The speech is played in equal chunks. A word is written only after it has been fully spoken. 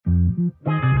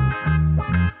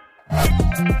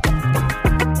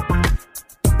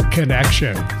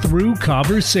Connection through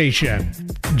conversation.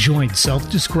 Join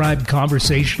self-described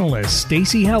conversationalist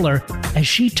Stacy Heller as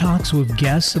she talks with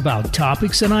guests about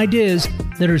topics and ideas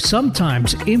that are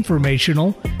sometimes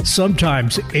informational,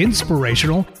 sometimes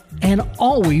inspirational, and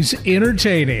always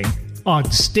entertaining on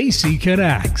Stacy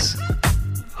Connects.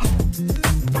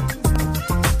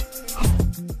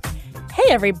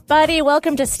 Hey everybody,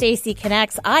 welcome to Stacy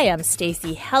Connects. I am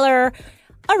Stacy Heller.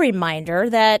 A reminder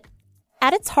that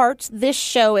at its heart, this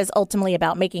show is ultimately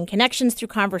about making connections through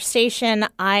conversation.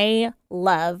 I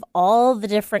love all the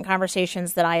different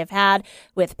conversations that I have had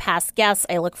with past guests.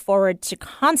 I look forward to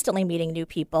constantly meeting new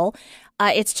people.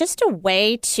 It's just a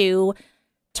way to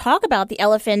talk about the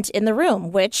elephant in the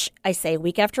room, which I say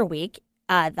week after week.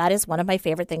 That is one of my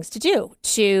favorite things to do,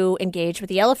 to engage with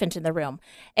the elephant in the room.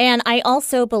 And I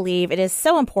also believe it is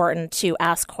so important to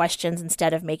ask questions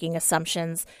instead of making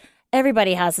assumptions.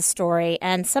 Everybody has a story,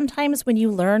 and sometimes when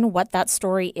you learn what that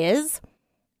story is,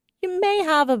 you may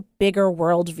have a bigger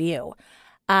worldview.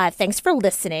 Thanks for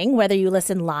listening, whether you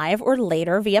listen live or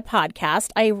later via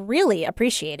podcast. I really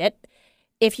appreciate it.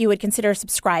 If you would consider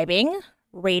subscribing,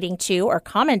 rating to, or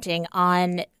commenting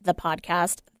on the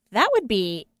podcast, that would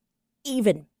be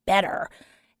even better.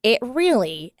 It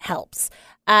really helps.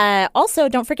 Also,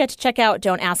 don't forget to check out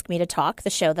Don't Ask Me to Talk, the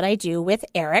show that I do with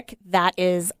Eric. That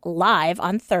is live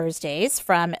on Thursdays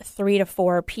from 3 to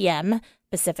 4 p.m.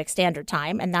 Pacific Standard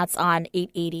Time, and that's on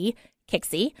 880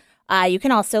 Kixie. You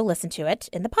can also listen to it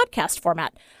in the podcast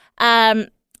format.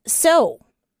 So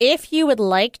if you would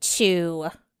like to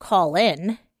call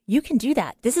in, you can do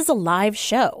that. This is a live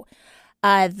show.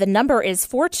 The number is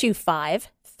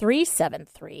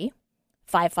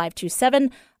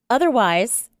 425-373-5527.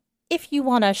 Otherwise, if you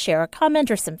want to share a comment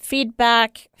or some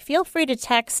feedback, feel free to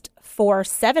text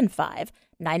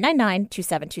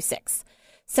 475-999-2726.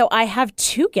 So I have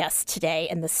two guests today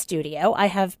in the studio. I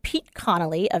have Pete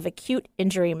Connolly of Acute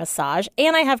Injury Massage,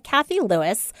 and I have Kathy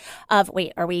Lewis of, of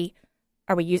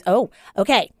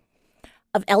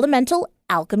Elemental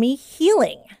Alchemy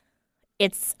Healing.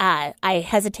 I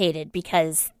hesitated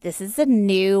because this is a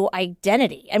new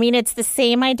identity. I mean, it's the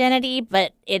same identity,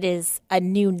 but it is a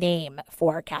new name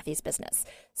for Kathy's business.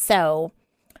 So,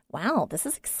 wow, this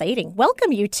is exciting.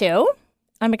 Welcome, you two.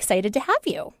 I'm excited to have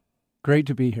you. Great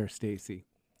to be here, Stacy.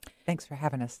 Thanks for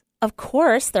having us. Of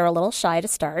course, they're a little shy to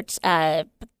start, but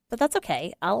that's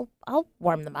okay. I'll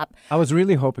warm them up. I was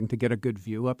really hoping to get a good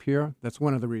view up here. That's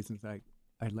one of the reasons I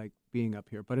like being up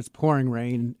here. But it's pouring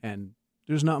rain and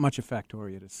there's not much effect for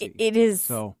you to see. It is.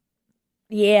 So,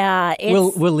 yeah.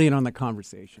 We'll lead on the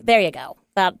conversation. There you go.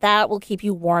 That will keep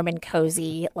you warm and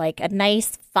cozy, like a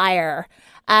nice fire.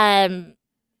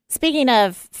 Speaking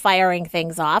of firing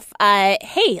things off,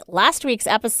 hey, last week's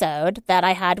episode that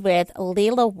I had with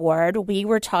Leila Ward, we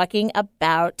were talking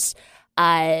about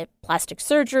plastic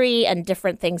surgery and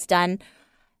different things done.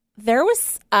 There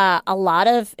was a lot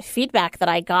of feedback that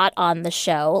I got on the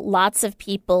show. Lots of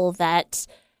people that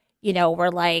were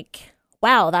like,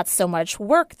 wow, that's so much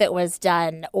work that was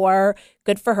done, or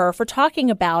good for her for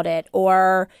talking about it,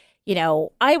 or,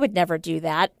 I would never do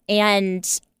that. And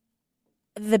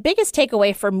the biggest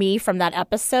takeaway for me from that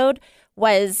episode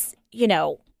was,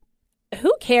 who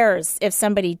cares if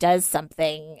somebody does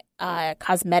something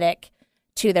cosmetic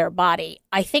to their body?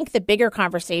 I think the bigger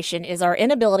conversation is our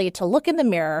inability to look in the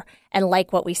mirror and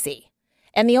like what we see.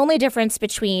 And the only difference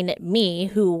between me,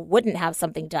 who wouldn't have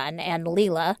something done, and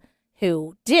Leila,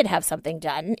 who did have something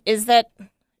done, is that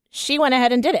she went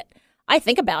ahead and did it. I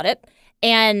think about it.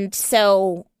 And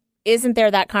so isn't there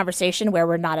that conversation where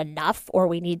we're not enough or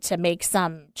we need to make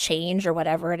some change or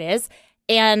whatever it is?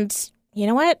 And you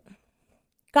know what?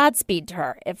 Godspeed to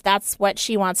her if that's what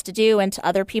she wants to do, and to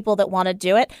other people that want to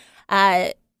do it.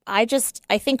 I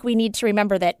think we need to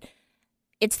remember that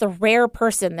it's the rare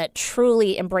person that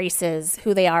truly embraces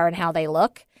who they are and how they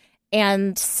look.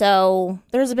 And so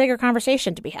there's a bigger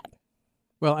conversation to be had.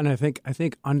 Well, and I think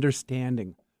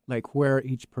understanding like where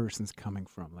each person's coming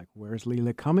from, like where's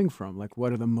Leila coming from, like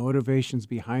what are the motivations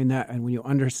behind that, and when you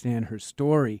understand her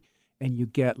story and you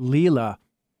get Leila,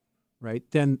 right,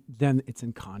 then it's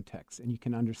in context and you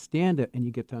can understand it and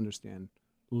you get to understand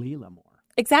Leila more.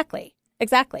 Exactly.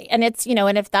 And it's,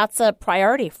 and if that's a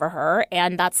priority for her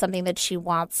and that's something that she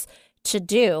wants to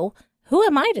do, who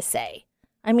am I to say?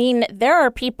 I mean, there are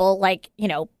people like,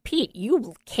 Pete,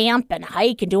 you camp and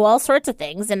hike and do all sorts of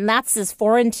things, and that's as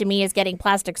foreign to me as getting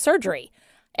plastic surgery.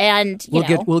 And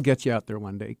we'll get you out there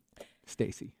one day,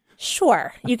 Stacy.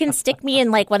 Sure, you can stick me in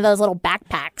like one of those little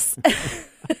backpacks.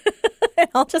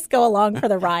 I'll just go along for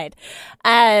the ride.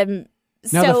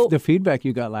 Now, So the feedback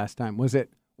you got last time, was it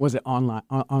online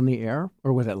on the air,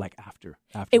 or was it like after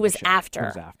it the was show? after. It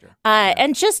was after.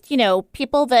 And just,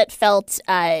 people that felt,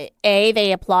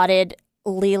 they applauded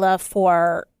Leela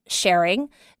for sharing.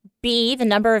 B, the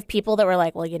number of people that were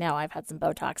like, well, I've had some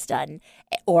Botox done,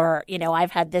 or,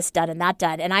 I've had this done and that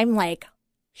done. And I'm like,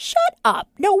 shut up.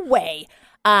 No way.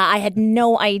 I had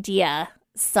no idea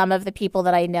some of the people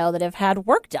that I know that have had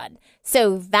work done.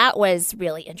 So that was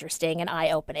really interesting and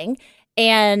eye-opening.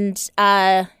 And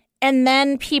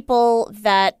then people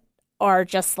that are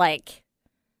just like,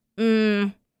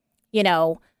 it's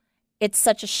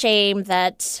such a shame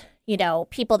that,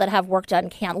 people that have work done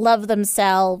can't love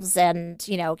themselves and,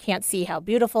 can't see how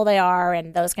beautiful they are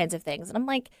and those kinds of things. And I'm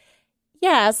like,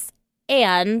 yes,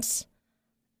 and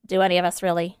do any of us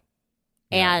really?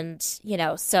 Yeah. And,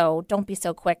 so don't be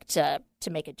so quick to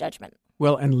make a judgment.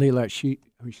 Well, and Leela, she's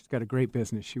got a great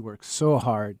business. She works so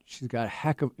hard. She's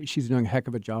doing a heck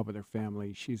of a job with her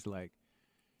family. She's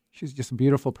just a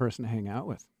beautiful person to hang out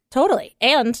with. Totally.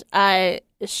 And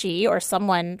she or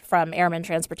someone from Airman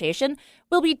Transportation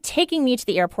will be taking me to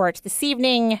the airport this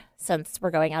evening since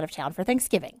we're going out of town for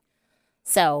Thanksgiving.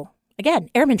 So, again,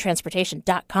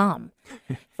 airmantransportation.com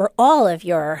for all of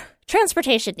your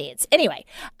transportation needs. Anyway,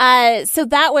 so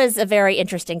that was a very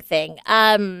interesting thing.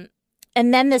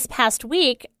 And then this past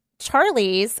week,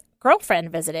 Charlie's girlfriend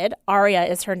visited. Aria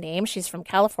is her name. She's from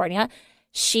California.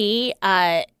 She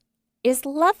is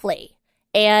lovely.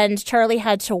 And Charlie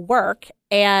had to work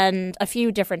and a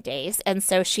few different days. And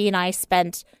so she and I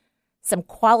spent some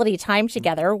quality time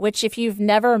together, which if you've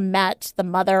never met the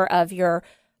mother of your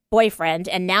boyfriend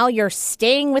and now you're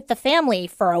staying with the family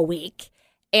for a week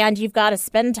and you've got to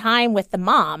spend time with the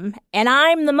mom, and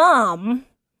I'm the mom.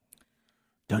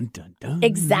 Dun, dun, dun.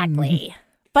 Exactly.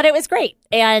 But it was great.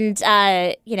 And,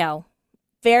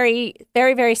 very,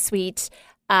 very, very sweet.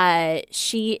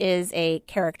 She is a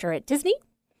character at Disney.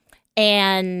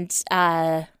 And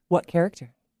what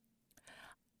character?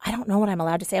 I don't know what I'm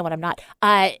allowed to say and what I'm not.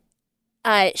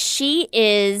 She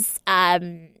is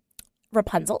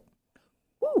Rapunzel.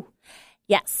 Ooh.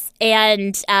 Yes.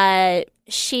 And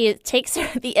she takes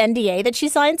the NDA that she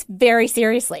signs very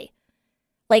seriously.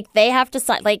 Like, they have to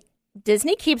sign, like,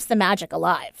 Disney keeps the magic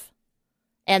alive.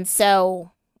 And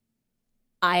so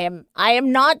I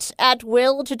am not at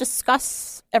will to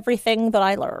discuss everything that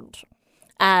I learned.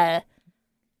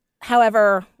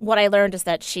 However, what I learned is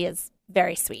that she is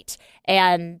very sweet.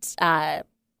 And I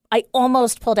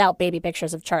almost pulled out baby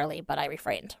pictures of Charlie, but I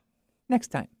refrained. Next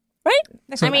time. Right?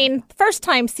 Next I time. mean, first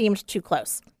time seemed too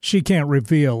close. She can't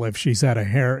reveal if she's had a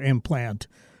hair implant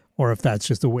or if that's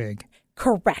just a wig.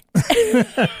 Correct.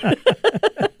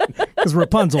 Because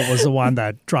Rapunzel was the one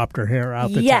that dropped her hair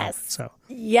out the top. So.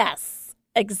 Yes,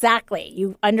 exactly.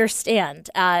 You understand.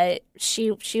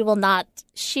 She will not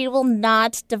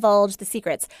divulge the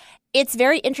secrets. It's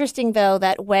very interesting, though,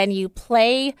 that when you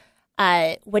play,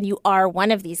 when you are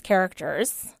one of these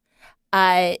characters,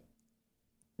 the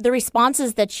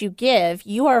responses that you give,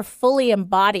 you are fully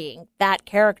embodying that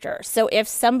character. So if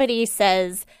somebody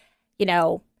says,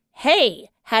 hey,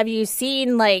 have you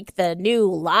seen like the new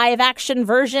live action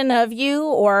version of you?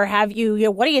 Or have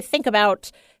you, what do you think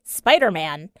about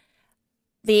Spider-Man?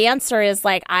 The answer is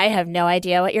like, I have no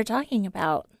idea what you're talking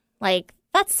about. Like,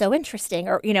 that's so interesting,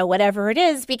 or, whatever it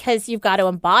is, because you've got to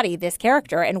embody this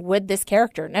character, and would this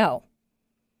character know?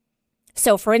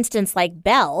 So, for instance, like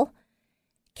Belle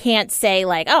can't say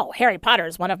like, oh, Harry Potter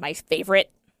is one of my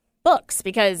favorite books,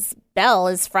 because Belle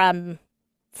is from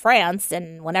France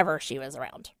and whenever she was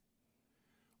around.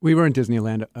 We were in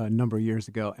Disneyland a number of years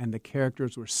ago, and the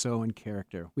characters were so in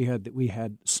character. We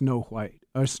had Snow White,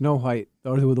 or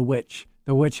the witch.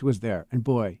 The witch was there, and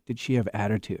boy, did she have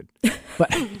attitude.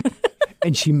 But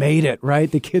and she made it,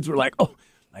 right? The kids were like, "Oh,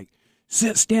 like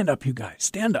stand up, you guys,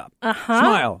 stand up,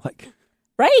 smile." Like,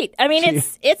 right? I mean,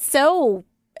 it's so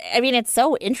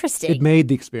interesting. It made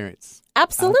the experience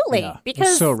Absolutely, because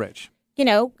it's so rich.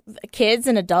 Kids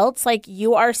and adults, like,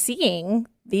 you are seeing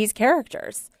these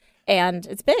characters, and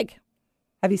it's big.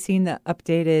 Have you seen the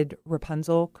updated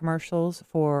Rapunzel commercials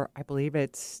for, I believe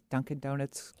it's Dunkin'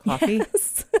 Donuts coffee?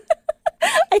 Yes.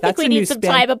 I think we need some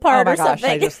time apart or something.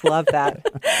 I just love that.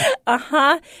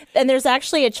 And there's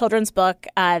actually a children's book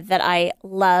that I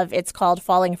love. It's called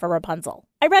Falling for Rapunzel.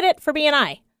 I read it for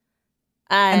BNI.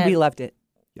 And we loved it.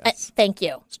 Yes. Thank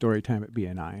you. Story time at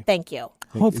BNI. Thank you.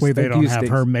 Hopefully they don't have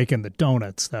her making the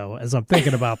donuts, though, as I'm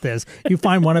thinking about this. You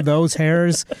find one of those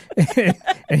hairs in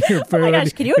your food, oh my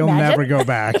gosh, can you you'll imagine? Never go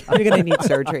back. You're going to need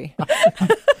surgery.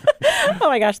 Oh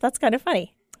my gosh, that's kind of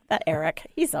funny. That Eric,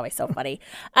 he's always so funny.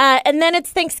 And then it's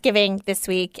Thanksgiving this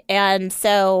week. And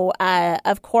so,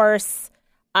 of course,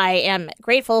 I am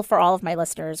grateful for all of my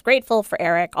listeners, grateful for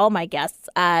Eric, all my guests.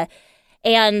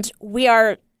 And we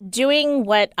are doing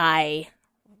what I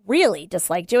really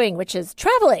dislike doing, which is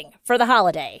traveling for the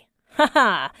holiday.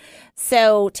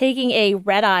 So taking a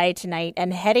red eye tonight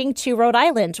and heading to Rhode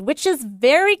Island, which is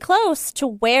very close to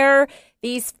where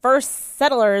these first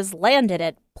settlers landed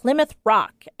at Plymouth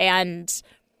Rock, and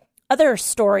other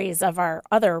stories of our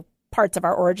other parts of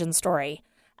our origin story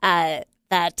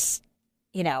that,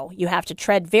 you know, you have to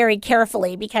tread very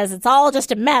carefully because it's all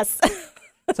just a mess.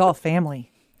 It's all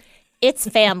family. It's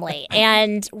family.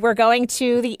 And we're going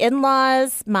to the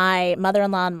in-laws. My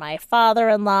mother-in-law and my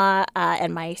father-in-law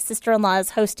and my sister-in-law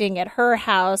is hosting at her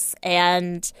house,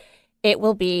 and it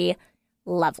will be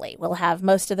lovely. We'll have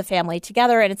most of the family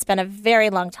together, and it's been a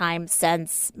very long time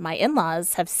since my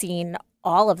in-laws have seen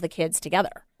all of the kids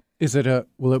together.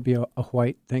 Will it be a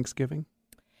white Thanksgiving?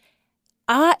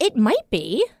 It might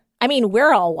be. I mean,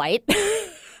 we're all white.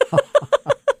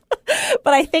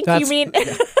 But I think you mean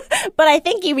but I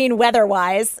think you mean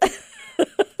weather-wise.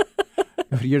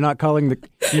 You're not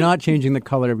changing the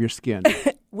color of your skin.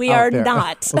 We are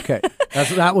not. Okay.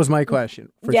 That was my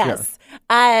question, for yes.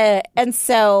 sure. And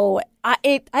so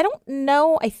I don't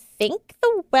know. I think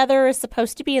the weather is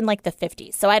supposed to be in like the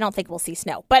 50s, so I don't think we'll see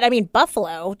snow. But I mean,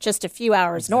 Buffalo, just a few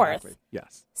hours north,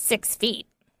 yes, 6 feet.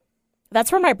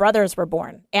 That's where my brothers were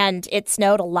born, and it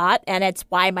snowed a lot, and it's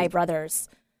why my brothers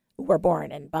were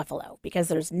born in Buffalo, because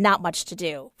there's not much to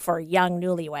do for young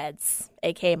newlyweds,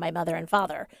 aka my mother and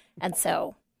father, and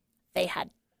so they had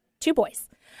 2 boys.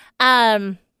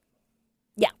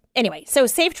 Anyway, so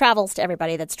safe travels to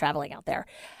everybody that's traveling out there.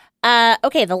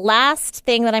 Okay, the last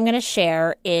thing that I'm going to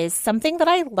share is something that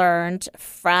I learned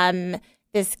from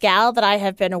this gal that I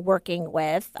have been working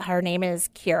with. Her name is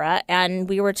Kira, and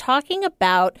we were talking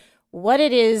about what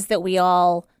it is that we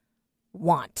all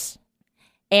want.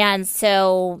 And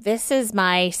so this is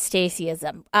my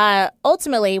Stacyism.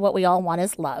 Ultimately, what we all want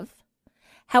is love.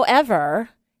 However,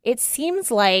 it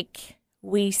seems like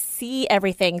we see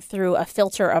everything through a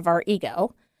filter of our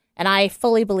ego. And I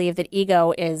fully believe that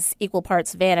ego is equal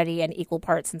parts vanity and equal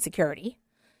parts insecurity.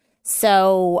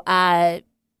 So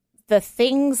the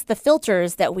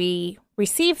filters that we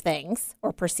receive things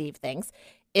or perceive things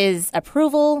is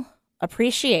approval,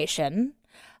 appreciation,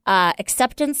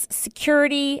 acceptance,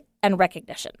 security, and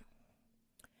recognition.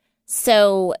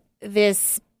 So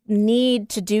this need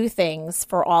to do things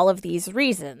for all of these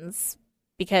reasons,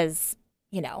 because,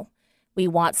 you know, we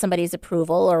want somebody's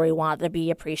approval, or we want to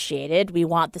be appreciated. We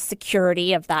want the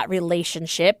security of that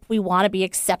relationship. We want to be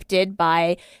accepted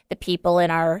by the people in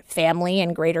our family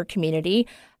and greater community.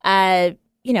 You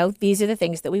know, these are the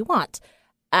things that we want.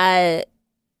 And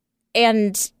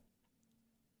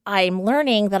I'm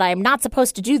learning that I'm not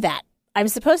supposed to do that. I'm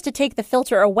supposed to take the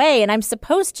filter away, and I'm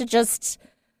supposed to just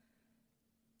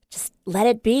let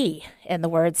it be, in the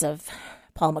words of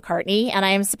Paul McCartney. And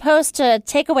I am supposed to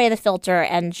take away the filter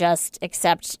and just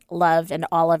accept love in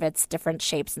all of its different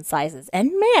shapes and sizes.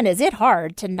 And man, is it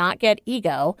hard to not get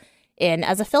ego in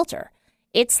as a filter.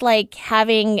 It's like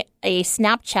having a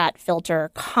Snapchat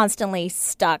filter constantly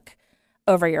stuck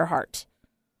over your heart.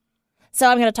 So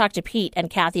I'm going to talk to Pete and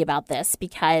Kathy about this,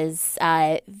 because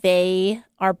they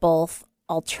are both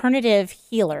alternative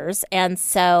healers. And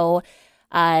so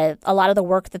a lot of the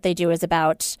work that they do is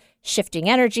about shifting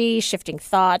energy, shifting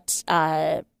thought,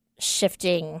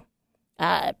 shifting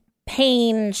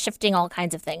pain, shifting all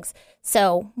kinds of things.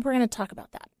 So we're going to talk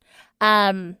about that.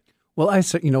 Well,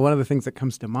 one of the things that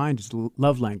comes to mind is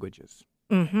love languages,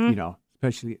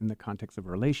 especially in the context of a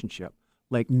relationship.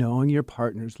 Like knowing your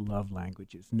partner's love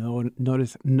languages,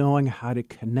 knowing how to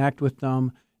connect with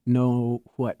them, know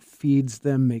what feeds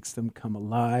them, makes them come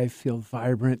alive, feel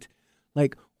vibrant,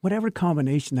 like whatever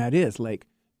combination that is, like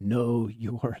know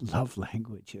your love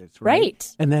languages,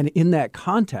 right? And then in that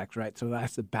context, right, so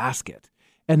that's the basket.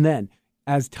 And then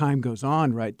as time goes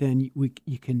on, right, then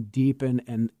you can deepen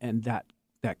and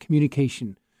that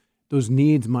communication, those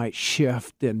needs might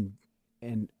shift and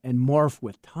morph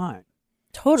with time.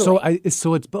 Totally.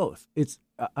 So it's both.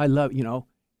 I love,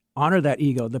 honor that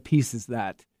ego, the pieces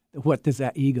that, what does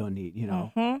that ego need,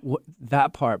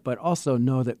 that part, but also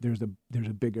know that there's a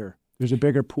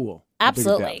bigger pool.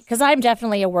 Absolutely. Because I'm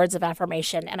definitely a words of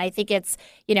affirmation. And I think it's,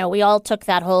 we all took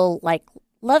that whole, like,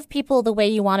 love people the way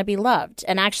you want to be loved.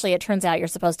 And actually, it turns out you're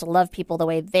supposed to love people the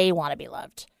way they want to be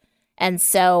loved. And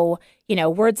so,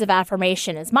 words of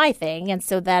affirmation is my thing. And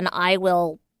so then I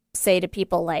will say to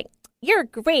people like, you're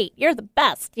great, you're the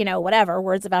best, whatever,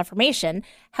 words of affirmation.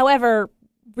 However,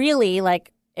 really,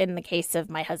 like in the case of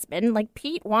my husband, like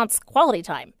Pete wants quality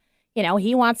time.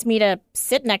 he wants me to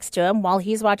sit next to him while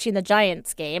he's watching the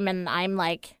Giants game, and I'm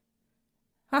like,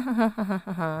 ha ha ha ha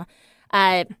ha ha.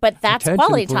 But that's Attention,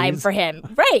 quality please. time for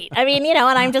him. Right. I mean, and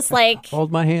I'm just like, Hold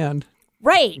my hand.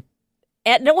 right.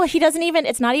 And well, he doesn't even,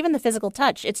 it's not even the physical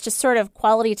touch. It's just sort of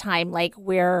quality time, like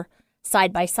we're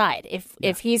side by side.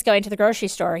 If he's going to the grocery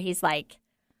store, he's like,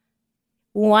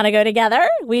 want to go together?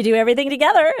 We do everything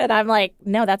together. And I'm like,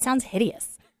 no, that sounds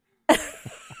hideous.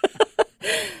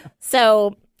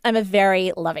 So I'm a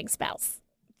very loving spouse.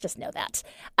 Just know that.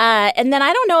 And then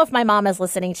I don't know if my mom is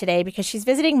listening today because she's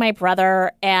visiting my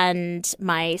brother and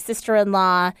my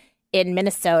sister-in-law in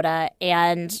Minnesota.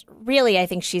 And really, I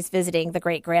think she's visiting the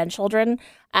great-grandchildren.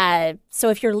 So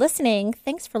if you're listening,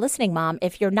 thanks for listening, Mom.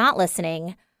 If you're not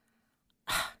listening,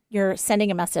 you're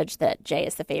sending a message that Jay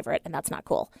is the favorite, and that's not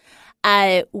cool.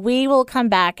 We will come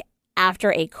back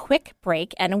after a quick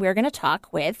break, and we're going to talk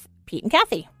with Pete and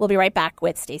Kathy. We'll be right back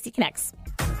with Stacy Connects.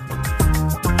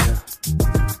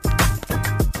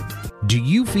 Do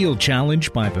you feel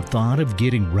challenged by the thought of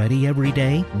getting ready every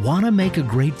day? Want to make a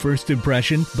great first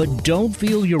impression, but don't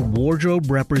feel your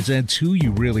wardrobe represents who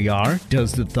you really are?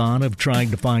 Does the thought of trying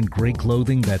to find great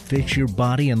clothing that fits your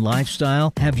body and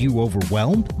lifestyle have you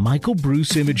overwhelmed? Michael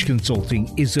Bruce Image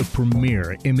Consulting is a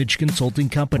premier image consulting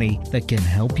company that can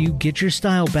help you get your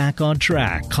style back on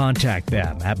track. Contact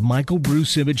them at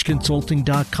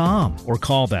michaelbruceimageconsulting.com or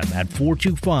call them at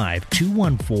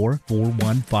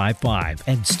 425-214-4155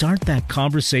 and start that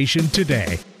conversation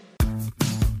today.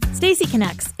 Stacy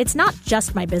Connects. It's not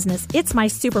just my business, it's my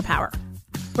superpower.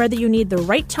 Whether you need the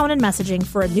right tone and messaging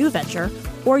for a new venture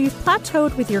or you've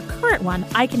plateaued with your current one,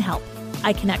 I can help.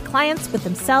 I connect clients with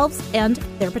themselves and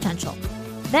their potential.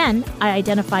 Then I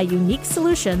identify unique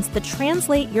solutions that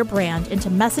translate your brand into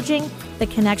messaging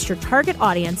that connects your target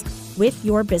audience with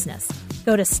your business.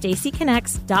 Go to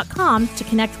stacyconnects.com to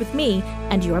connect with me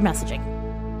and your messaging.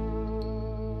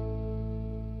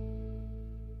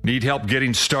 Need help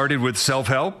getting started with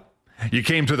self-help? You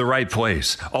came to the right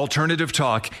place. Alternative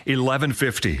Talk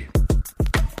 1150.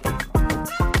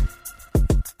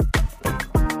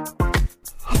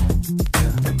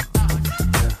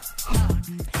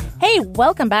 Hey,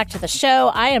 welcome back to the show.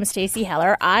 I am Stacy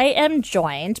Heller. I am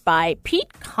joined by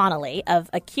Pete Connolly of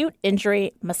Acute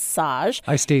Injury Massage.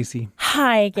 Hi, Stacy.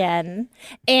 Hi again.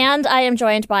 And I am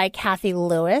joined by Kathy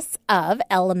Lewis of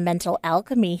Elemental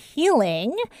Alchemy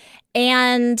Healing.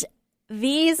 And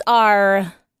these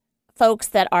are folks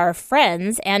that are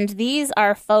friends, and these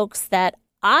are folks that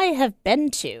I have been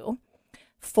to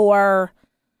for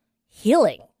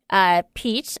healing.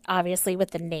 Pete, obviously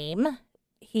with the name,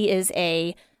 he is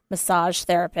a massage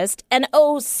therapist, and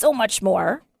so much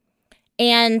more.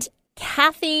 And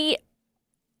Kathy,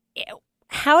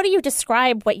 how do you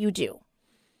describe what you do?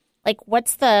 Like,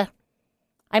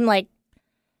 I'm like,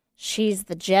 she's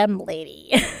the gem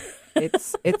lady.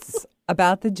 It's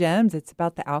about the gems. It's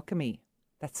about the alchemy.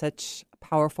 That's such a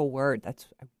powerful word. I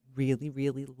really,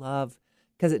 really love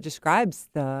because it describes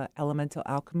the elemental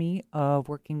alchemy of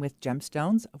working with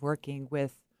gemstones, of working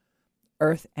with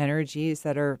earth energies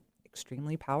that are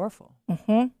extremely powerful.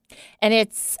 Mm-hmm. And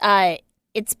it's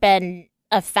been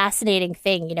a fascinating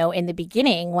thing. In the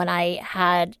beginning, when I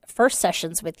had first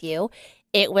sessions with you,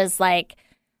 it was like,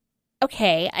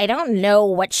 okay, I don't know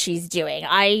what she's doing.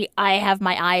 I have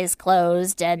my eyes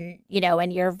closed and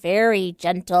you're very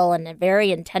gentle and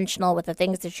very intentional with the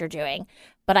things that you're doing.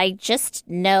 But I just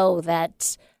know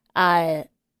that I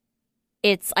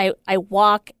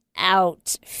walk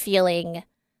out feeling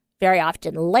very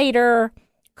often lighter,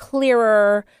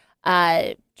 clearer,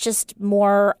 just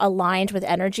more aligned with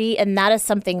energy. And that is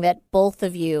something that both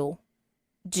of you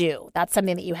do. That's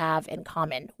something that you have in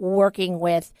common, working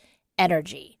with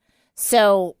energy.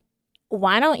 So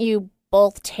why don't you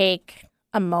both take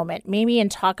a moment maybe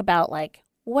and talk about like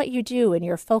what you do and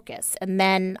your focus. And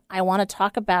then I want to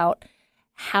talk about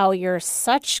how you're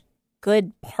such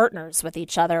good partners with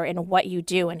each other in what you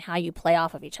do and how you play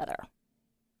off of each other.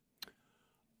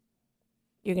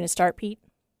 You're going to start, Pete?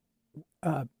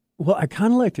 Well, I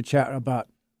kind of like to chat about,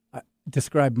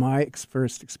 describe my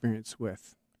first experience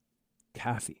with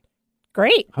Kathy.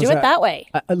 Great. How's do it that way.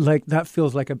 That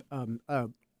feels like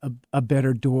a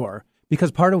better door, because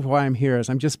part of why I'm here is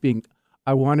I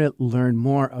want to learn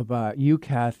more about you,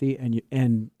 Kathy,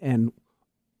 and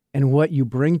what you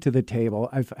bring to the table.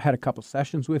 I've had a couple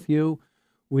sessions with you.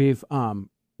 We've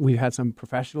had some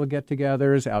professional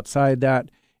get-togethers outside that,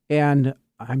 and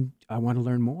I want to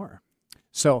learn more.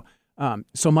 So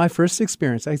my first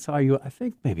experience, I saw you, I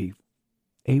think maybe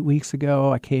 8 weeks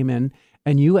ago. I came in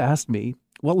and you asked me,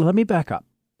 well, let me back up.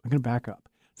 I'm going to back up.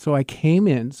 So I came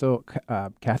in. So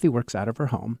Kathy works out of her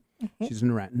home. She's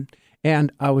in Renton.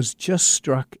 And I was just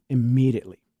struck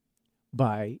immediately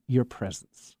by your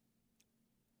presence.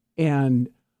 And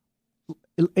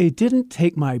it didn't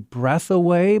take my breath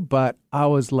away, but I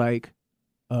was like,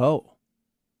 oh.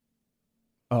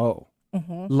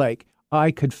 Like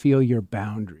I could feel your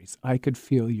boundaries. I could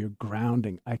feel your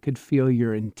grounding. I could feel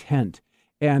your intent.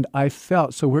 And I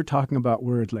felt, so we're talking about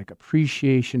words like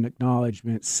appreciation,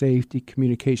 acknowledgement, safety,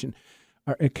 communication,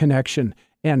 or a connection.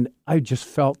 And I just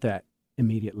felt that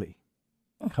immediately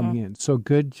coming in. So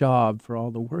good job for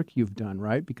all the work you've done,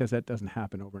 right? Because that doesn't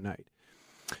happen overnight.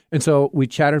 And so we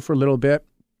chatted for a little bit,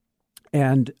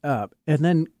 and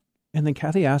then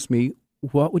Kathy asked me,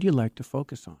 "What would you like to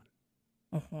focus on?"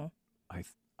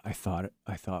 I thought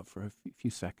for a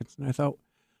few seconds, and I thought,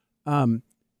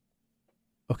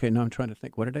 okay, now I'm trying to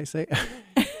think. What did I say?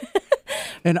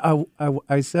 And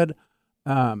I said,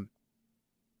 I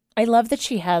love that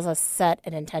she has us set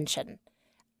an intention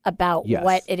about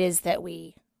what it is that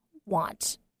we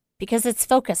want, because it's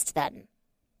focused then.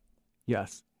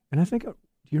 Yes. And I think, do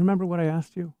you remember what I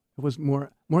asked you? It was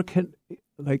more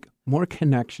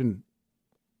connection.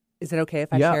 Is it okay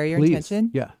if I share your please.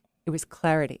 intention? Yeah. It was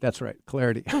clarity. That's right.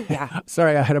 Clarity. Yeah.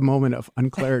 Sorry, I had a moment of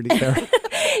unclarity there.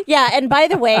 Yeah. And by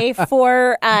the way,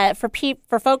 for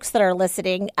folks that are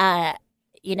listening,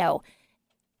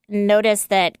 notice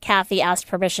that Kathy asked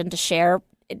permission to share.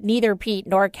 Neither Pete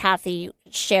nor Kathy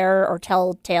share or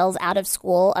tell tales out of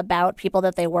school about people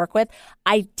that they work with.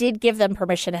 I did give them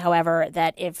permission, however,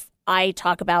 that if I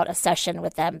talk about a session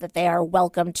with them, that they are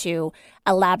welcome to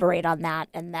elaborate on that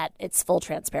and that it's full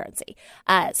transparency.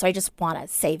 So I just want to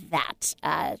say that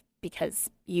because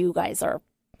you guys are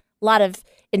a lot of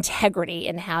integrity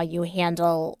in how you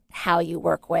handle how you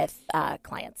work with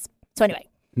clients. So anyway.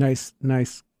 Nice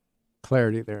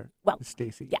clarity there,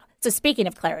 Stacy. Yeah. So speaking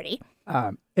of clarity.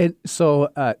 And so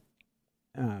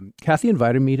Kathy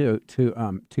invited me to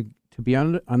be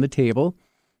on the table.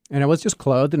 And I was just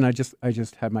clothed, and I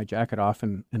just had my jacket off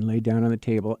and laid down on the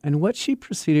table. And what she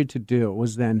proceeded to do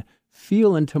was then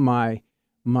feel into my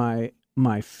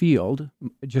field,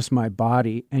 just my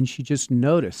body, and she just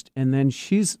noticed. And then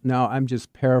this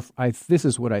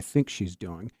is what I think she's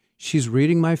doing. She's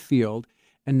reading my field,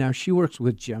 and now she works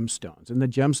with gemstones. And the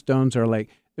gemstones are like,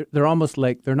 they're almost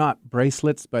like, they're not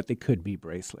bracelets, but they could be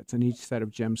bracelets. And each set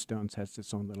of gemstones has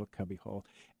its own little cubby hole.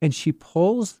 And she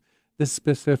pulls the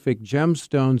specific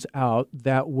gemstones out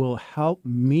that will help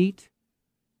me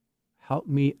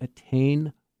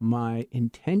attain my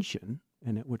intention,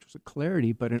 which was a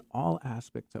clarity, but in all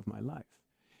aspects of my life.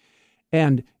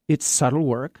 And it's subtle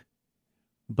work,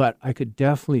 but I could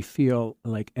definitely feel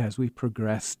like as we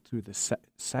progressed through the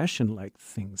session, like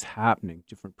things happening,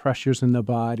 different pressures in the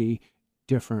body,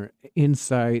 different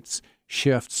insights,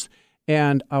 shifts.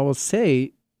 And I will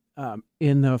say,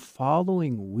 in the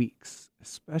following weeks,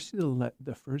 especially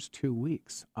the first 2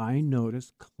 weeks, I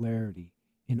noticed clarity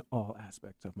in all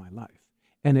aspects of my life.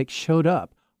 And it showed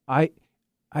up. It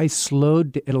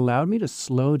allowed me to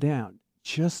slow down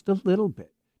just a little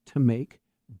bit to make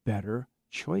better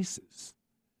choices.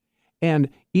 And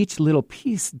each little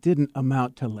piece didn't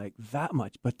amount to like that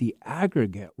much, but the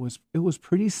aggregate was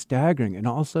pretty staggering. And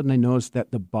all of a sudden I noticed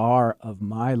that the bar of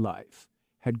my life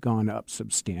had gone up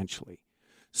substantially.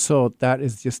 So that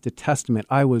is just a testament.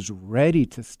 I was ready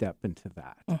to step into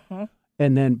that.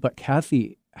 But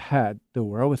Kathy had the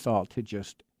wherewithal to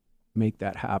just make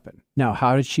that happen. Now,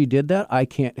 how did she did that? I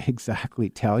can't exactly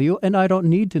tell you, and I don't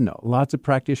need to know. Lots of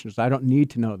practitioners, I don't need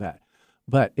to know that.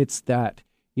 But it's that,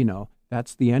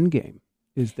 that's the end game,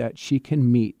 is that she can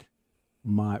meet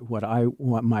my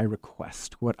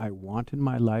request, what I want in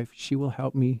my life. She will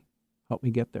help me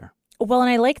get there. Well,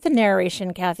 and I like the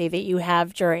narration, Kathy, that you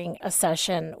have during a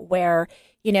session where,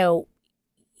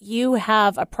 you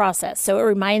have a process. So it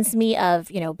reminds me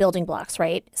of, building blocks,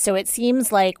 right? So it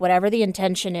seems like whatever the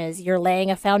intention is, you're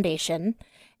laying a foundation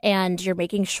and you're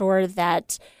making sure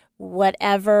that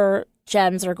whatever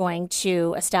gems are going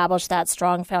to establish that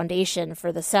strong foundation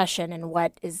for the session and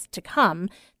what is to come,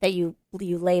 that you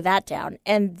lay that down.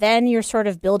 And then you're sort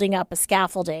of building up a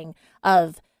scaffolding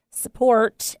of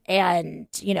support and,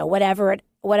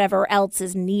 whatever else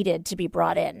is needed to be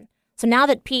brought in. So now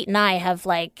that Pete and I have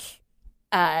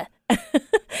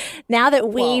now that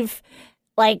we've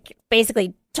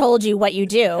basically told you what you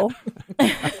do.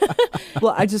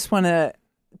 Well, I just want to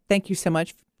thank you so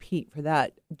much, Pete, for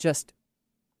that just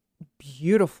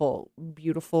beautiful,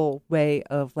 beautiful way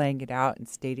of laying it out and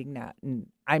stating that. And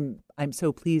I'm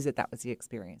so pleased that was the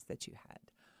experience that you had.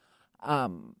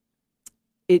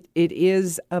 It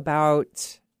is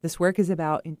about, this work is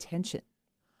about intention.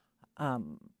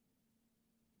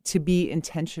 To be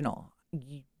intentional.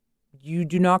 You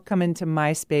do not come into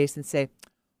my space and say,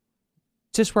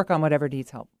 just work on whatever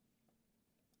needs help.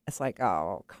 It's like,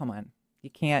 oh, come on. You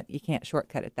can't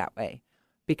shortcut it that way.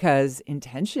 Because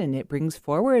intention, it brings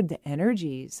forward the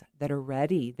energies that are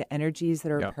ready, the energies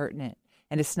that are pertinent.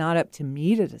 And it's not up to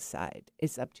me to decide.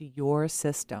 It's up to your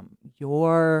system,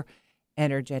 your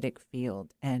energetic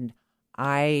field. And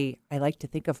I like to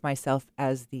think of myself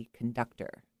as the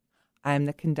conductor. I'm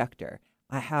the conductor.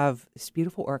 I have this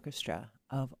beautiful orchestra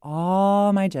of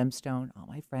all my gemstone, all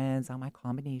my friends, all my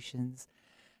combinations,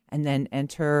 and then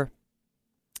enter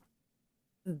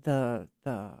the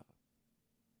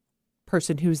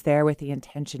person who's there with the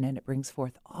intention, and it brings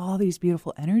forth all these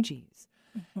beautiful energies.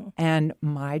 Mm-hmm. And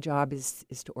my job is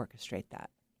to orchestrate that,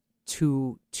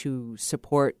 to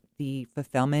support the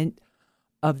fulfillment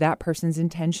of that person's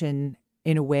intention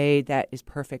in a way that is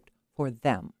perfect for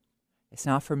them. It's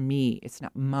not for me. It's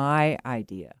not my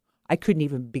idea. I couldn't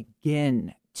even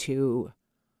begin to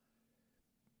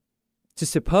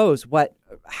suppose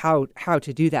how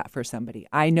to do that for somebody.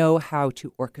 I know how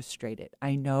to orchestrate it.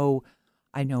 I know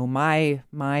my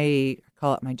I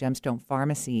call it my gemstone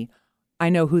pharmacy. I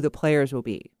know who the players will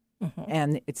be. Mm-hmm.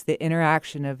 And it's the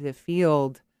interaction of the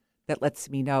field that lets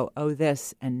me know, oh,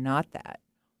 this and not that.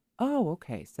 Oh,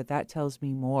 okay. So that tells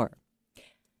me more.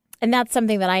 And that's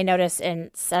something that I notice in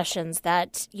sessions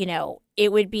that,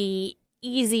 it would be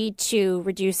easy to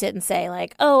reduce it and say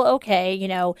like, oh, okay,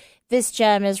 this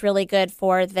gem is really good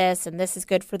for this and this is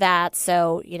good for that.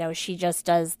 So, she just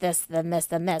does this, then this,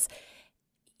 then this.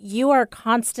 You are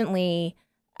constantly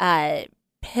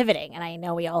pivoting. And I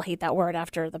know we all hate that word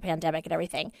after the pandemic and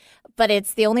everything, but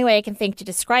it's the only way I can think to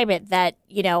describe it that,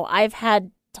 I've had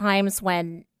times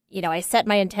when, I set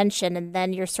my intention and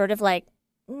then you're sort of like,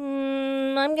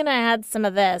 I'm going to add some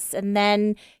of this. And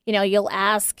then, you'll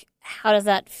ask, how does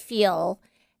that feel?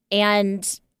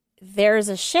 And there's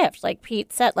a shift. Like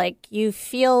Pete said, like you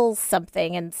feel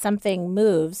something and something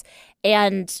moves.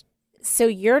 And so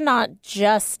you're not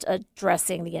just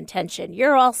addressing the intention.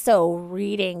 You're also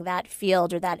reading that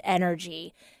field or that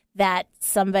energy that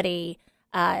somebody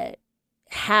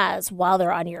has while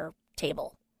they're on your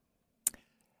table.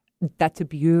 That's a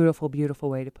beautiful, beautiful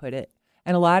way to put it.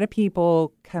 And a lot of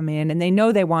people come in and they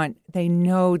know they want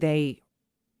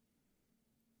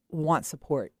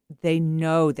support. They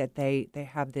know that they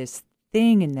have this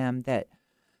thing in them that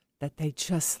they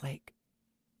just like,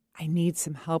 I need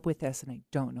some help with this and I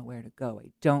don't know where to go.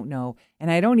 I don't know. And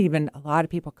a lot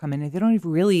of people come in and they don't even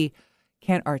really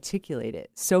can't articulate it.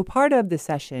 So part of the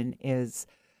session is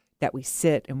that we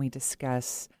sit and we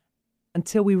discuss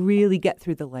until we really get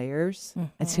through the layers, mm-hmm.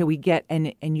 until we get,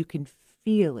 and you can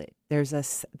feel it. There's a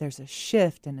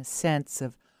shift and a sense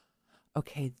of,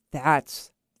 okay,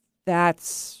 that's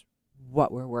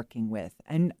what we're working with.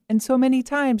 And so many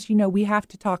times, we have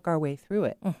to talk our way through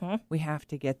it. Mm-hmm. We have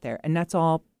to get there. And it's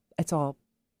all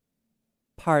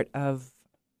part of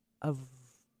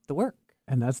the work.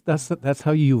 And that's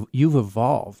how you've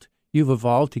evolved. You've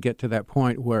evolved to get to that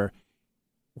point where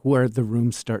the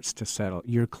room starts to settle,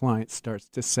 your client starts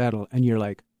to settle, and you're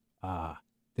like,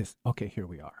 okay, here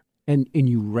we are. And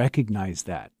you recognize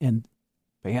that. And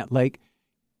man,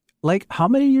 like how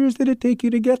many years did it take you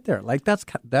to get there? Like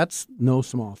that's no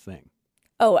small thing.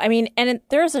 Oh, I mean, and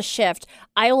there's a shift.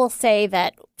 I will say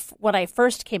that when I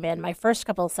first came in, my first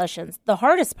couple of sessions, the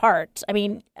hardest part, I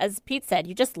mean, as Pete said,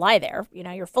 you just lie there.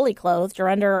 You're fully clothed. You're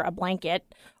under a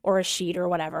blanket or a sheet or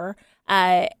whatever.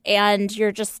 And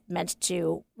you're just meant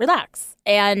to relax.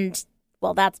 And,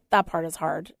 well, that part is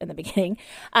hard in the beginning.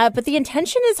 But the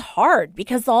intention is hard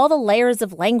because all the layers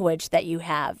of language that you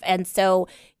have. And so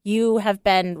you have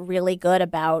been really good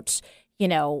about,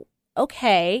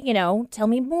 okay, tell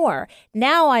me more.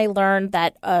 Now I learned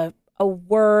that a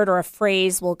word or a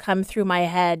phrase will come through my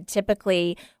head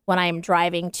typically when I'm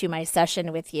driving to my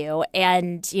session with you.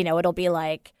 And, it'll be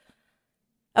like,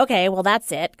 okay, well,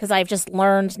 that's it. Because I've just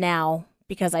learned now,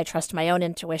 because I trust my own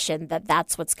intuition, that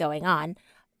that's what's going on.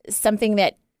 Something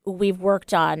that we've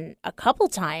worked on a couple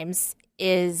times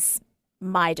is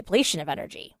my depletion of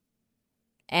energy.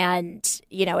 And,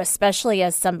 especially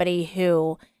as somebody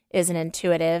who is an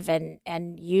intuitive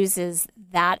and uses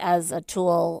that as a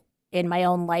tool in my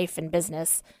own life and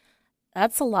business,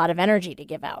 that's a lot of energy to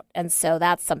give out. And so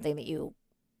that's something that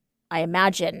I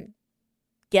imagine,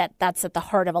 that's at the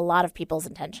heart of a lot of people's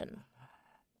intention.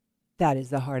 That is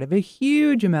the heart of a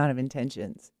huge amount of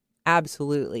intentions.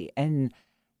 Absolutely. And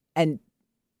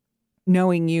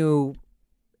knowing you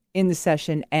in the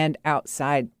session and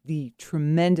outside, the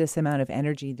tremendous amount of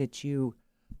energy that you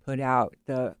put out,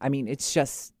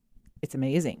 it's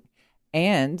amazing.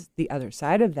 And the other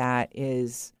side of that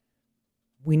is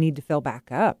we need to fill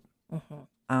back up.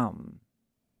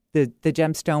 The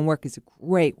gemstone work is a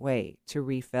great way to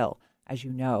refill, as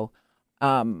you know,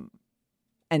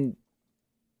 and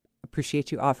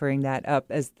appreciate you offering that up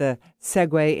as the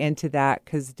segue into that,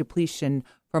 because depletion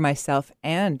for myself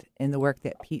and in the work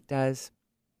that Pete does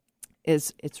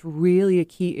it's really a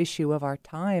key issue of our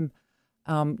time.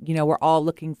 We're all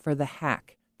looking for the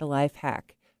hack, the life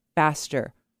hack,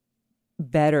 faster,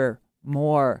 better,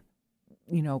 more,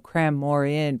 cram more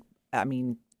in. I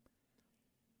mean,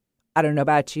 I don't know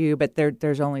about you, but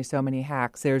there's only so many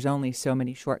hacks. There's only so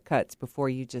many shortcuts before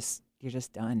you're just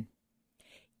done.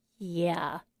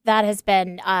 Yeah, that has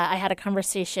been, I had a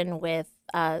conversation with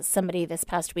somebody this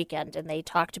past weekend, and they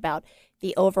talked about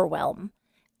the overwhelm.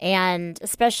 And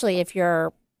especially if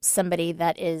you're somebody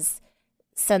that is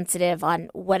sensitive on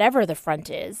whatever the front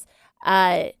is,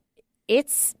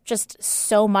 it's just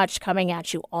so much coming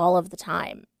at you all of the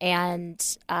time.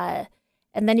 And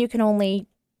then you can only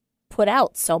put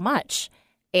out so much.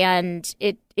 And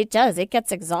it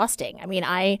gets exhausting. I mean,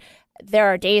 there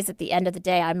are days at the end of the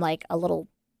day, I'm like a little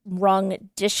wrung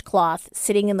dishcloth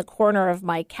sitting in the corner of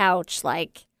my couch,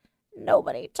 like,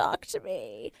 nobody talk to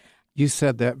me. You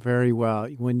said that very well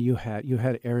when you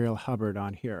had Ariel Hubbard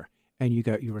on here, and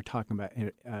you were talking about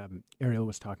Ariel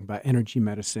was talking about energy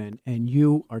medicine, and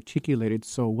you articulated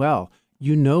so well.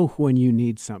 You know when you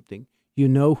need something. You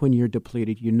know when you're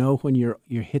depleted. You know when you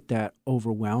hit that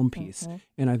overwhelm piece. Mm-hmm.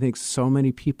 And I think so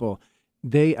many people,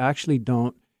 they actually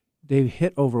don't. They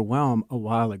hit overwhelm a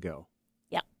while ago.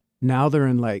 Yeah. Now they're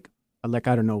in like I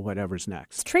don't know whatever's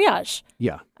next. It's triage.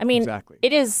 Yeah. I mean, exactly.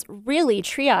 It is really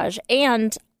triage,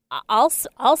 and I'll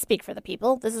speak for the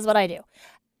people. This is what I do.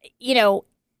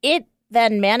 It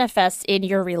then manifests in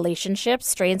your relationships,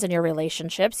 strains in your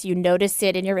relationships. You notice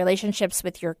it in your relationships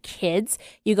with your kids.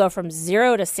 You go from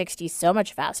 0 to 60 so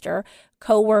much faster.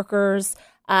 Coworkers,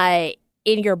 in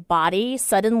your body,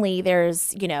 suddenly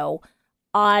there's,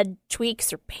 odd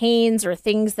tweaks or pains or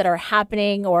things that are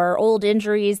happening or old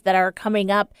injuries that are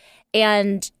coming up,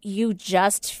 and you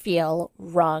just feel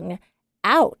wrung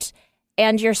out.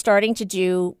 And you're starting to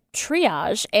do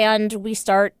triage, and we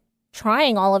start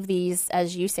trying all of these,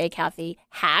 as you say, Kathy,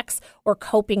 hacks or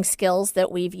coping skills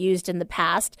that we've used in the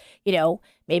past.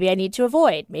 Maybe I need to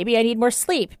avoid. Maybe I need more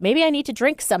sleep. Maybe I need to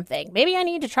drink something. Maybe I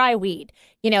need to try weed.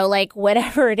 Like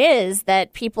whatever it is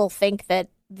that people think that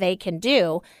they can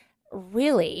do,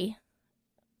 really,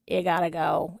 you got to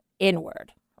go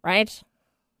inward, right?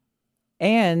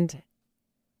 And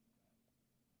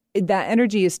that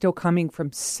energy is still coming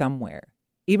from somewhere.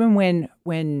 Even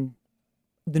when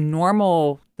the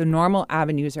normal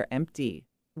avenues are empty,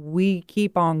 we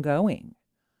keep on going,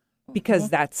 because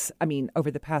that's, over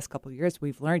the past couple of years,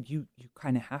 we've learned you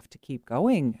kind of have to keep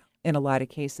going in a lot of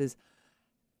cases.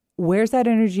 Where's that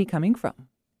energy coming from?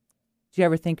 Do you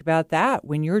ever think about that?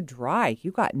 When you're dry,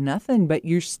 you got nothing, but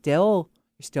you're still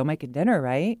making dinner,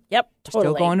 right? Yep, totally.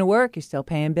 You're still going to work. You're still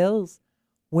paying bills.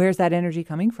 Where's that energy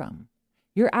coming from?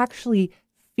 You're actually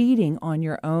feeding on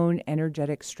your own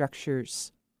energetic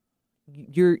structures.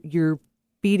 You're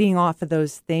feeding off of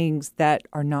those things that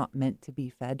are not meant to be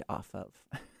fed off of.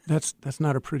 That's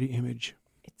not a pretty image.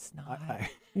 It's not.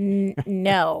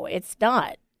 No, it's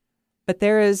not. But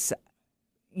there is,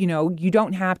 you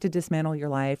don't have to dismantle your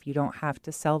life. You don't have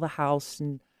to sell the house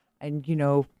and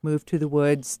move to the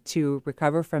woods to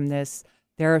recover from this.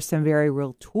 There are some very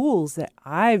real tools that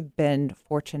I've been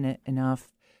fortunate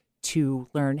enough to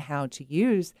learn how to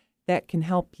use that can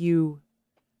help you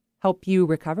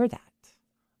recover that.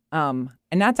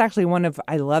 And that's actually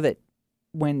I love it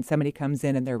when somebody comes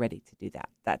in and they're ready to do that.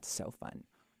 That's so fun.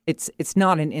 It's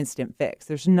not an instant fix.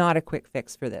 There's not a quick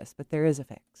fix for this, but there is a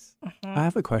fix. I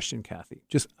have a question, Kathy.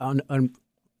 Just on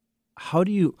how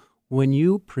do you, when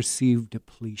you perceive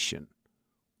depletion,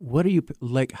 what do you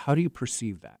like? How do you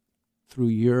perceive that through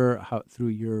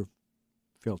your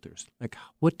filters? Like,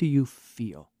 what do you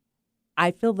feel?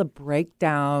 I feel the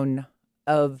breakdown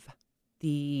of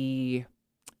the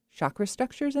chakra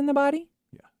structures in the body.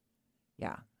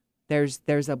 Yeah.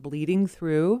 There's a bleeding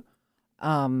through,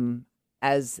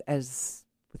 as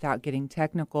without getting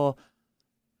technical,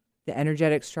 the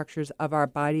energetic structures of our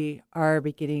body are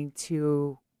beginning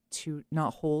to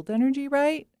not hold energy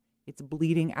right. It's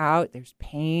bleeding out. There's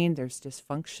pain. There's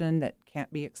dysfunction that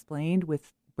can't be explained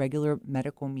with regular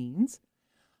medical means.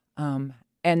 And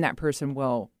that person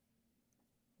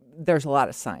there's a lot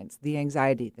of signs, the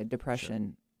anxiety, the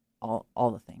depression, all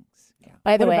the things. Yeah.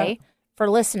 By the way, for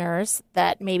listeners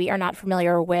that maybe are not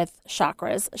familiar with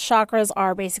chakras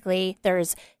are basically,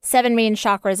 there's 7 main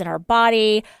chakras in our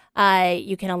body.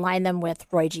 You can align them with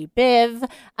Roy G. Biv.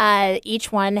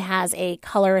 Each one has a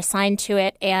color assigned to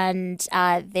it, and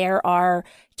there are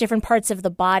different parts of the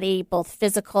body, both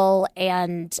physical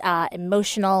and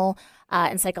emotional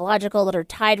and psychological, that are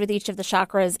tied with each of the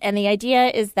chakras. And the idea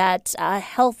is that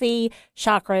healthy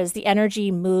chakras, the energy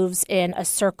moves in a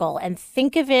circle. And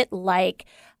think of it like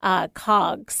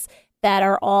cogs that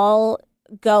are all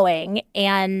going.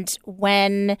 And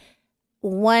when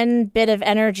one bit of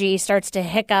energy starts to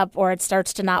hiccup or it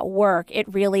starts to not work,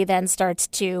 it really then starts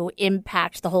to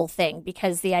impact the whole thing,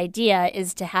 because the idea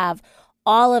is to have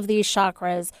all of these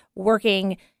chakras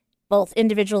working both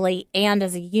individually and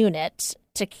as a unit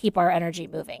to keep our energy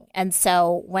moving. And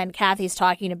so when Kathy's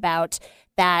talking about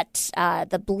that,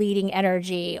 the bleeding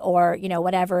energy or,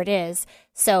 whatever it is,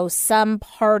 so some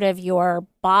part of your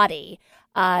body,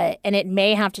 and it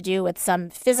may have to do with some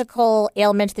physical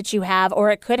ailment that you have, or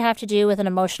it could have to do with an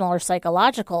emotional or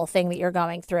psychological thing that you're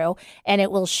going through, and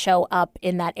it will show up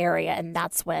in that area. And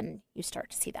that's when you start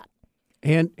to see that.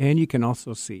 And you can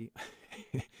also see.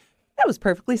 That was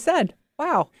perfectly said.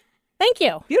 Wow. Thank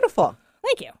you. Beautiful.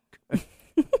 Thank you.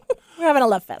 We're having a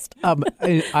love fest.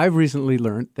 I've recently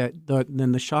learned that the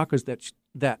chakras,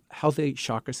 that healthy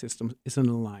chakra system is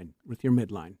in line with your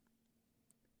midline.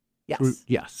 Yes.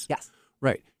 Yes. Yes.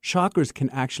 Right. Chakras can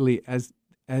actually, as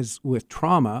with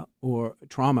trauma,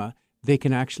 they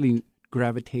can actually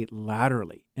gravitate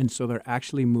laterally. And so they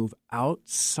actually move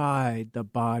outside the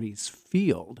body's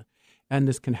field. And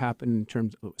this can happen in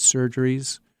terms of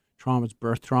surgeries, traumas,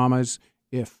 birth traumas.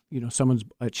 If,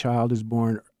 a child is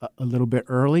born a little bit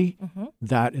early,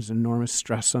 that is enormous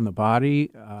stress on the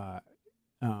body.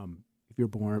 If you're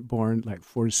born like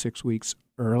 4 to 6 weeks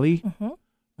early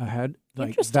ahead,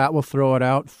 like that will throw it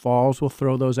out. Falls will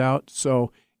throw those out.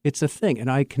 So it's a thing.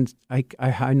 And I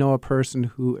know a person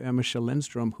who, Emma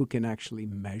Lindstrom, who can actually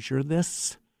measure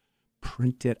this,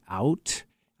 print it out,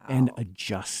 and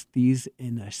adjust these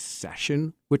in a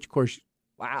session, which of course,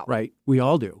 right, we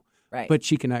all do. Right. But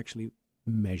she can actually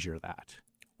measure that.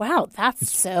 Wow,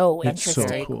 that's so interesting.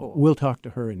 So cool. We'll talk to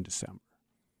her in December.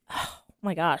 Oh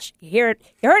my gosh. You heard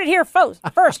it here first,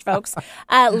 folks.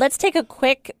 Let's take a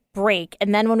quick break.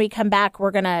 And then when we come back, we're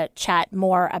going to chat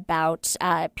more about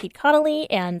Pete Connolly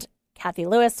and Kathy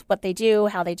Lewis, what they do,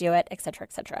 how they do it, et cetera,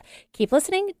 et cetera. Keep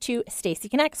listening to Stacy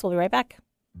Connects. We'll be right back.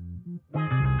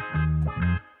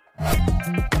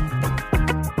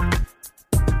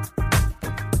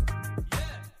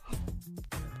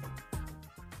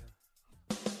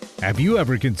 Have you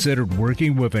ever considered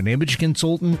working with an image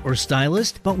consultant or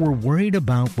stylist, but were worried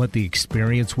about what the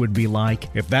experience would be like?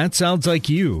 If that sounds like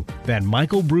you, then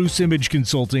Michael Bruce Image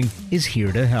Consulting is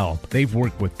here to help. They've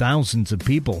worked with thousands of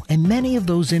people, and many of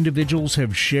those individuals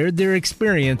have shared their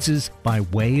experiences by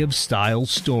way of style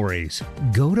stories.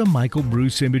 Go to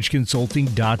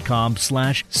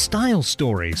michaelbruceimageconsulting.com/style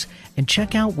stories and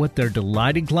check out what their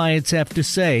delighted clients have to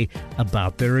say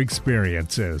about their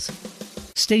experiences.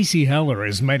 Stacy Heller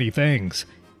is many things,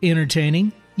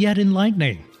 entertaining yet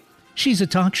enlightening. She's a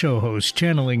talk show host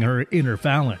channeling her inner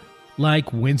Fallon.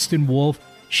 Like Winston Wolfe,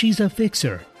 she's a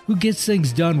fixer who gets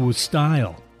things done with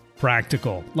style.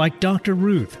 Practical, like Dr.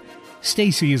 Ruth.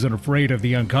 Stacy isn't afraid of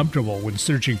the uncomfortable when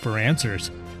searching for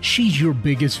answers. She's your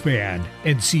biggest fan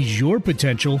and sees your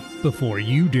potential before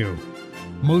you do.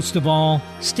 Most of all,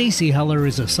 Stacy Heller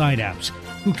is a synapse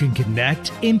who can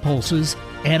connect impulses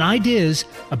and ideas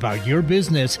about your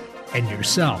business and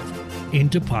yourself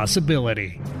into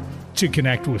possibility. To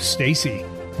connect with Stacy,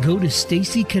 go to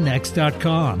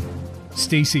stacyconnects.com.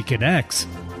 Stacy Connects.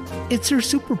 It's her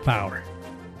superpower.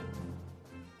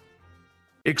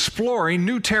 Exploring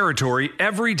new territory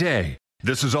every day.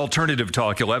 This is Alternative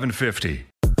Talk 1150.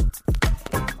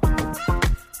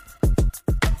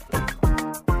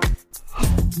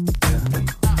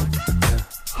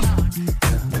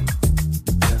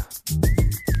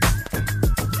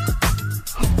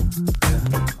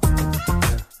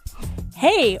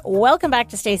 Hey, welcome back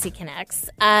to Stacy Connects.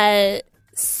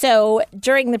 So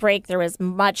during the break, there was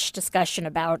much discussion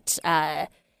about, now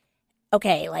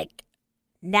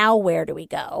where do we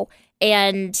go?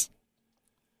 And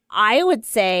I would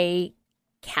say,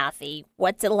 Kathy,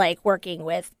 what's it like working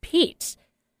with Pete?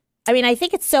 I mean, I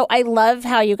think I love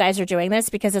how you guys are doing this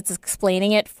because it's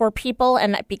explaining it for people,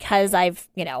 and because I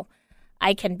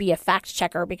can be a fact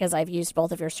checker because I've used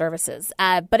both of your services.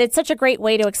 But it's such a great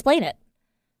way to explain it.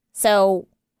 So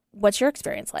what's your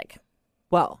experience like?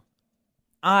 Well,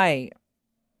 I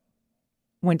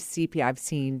went to CP. I've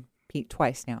seen Pete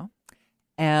twice now.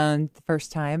 And the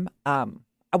first time,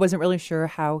 I wasn't really sure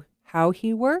how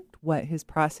he worked, what his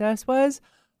process was.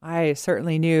 I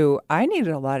certainly knew I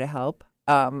needed a lot of help.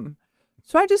 So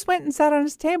I just went and sat on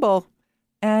his table,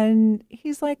 and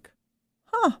he's like,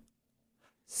 huh.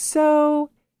 So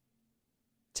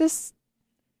just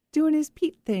doing his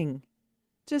Pete thing,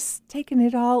 just taking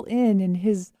it all in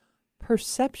his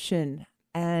perception.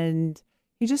 And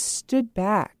he just stood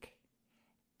back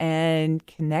and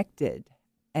connected.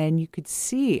 And you could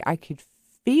see, I could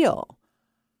feel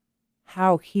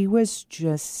how he was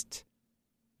just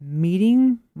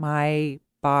meeting my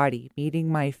body,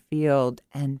 meeting my field,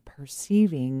 and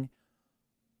perceiving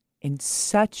in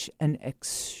such an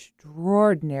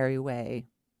extraordinary way.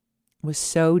 It was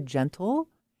so gentle.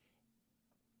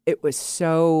 It was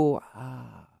so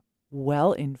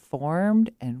well-informed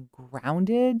and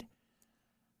grounded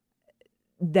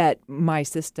that my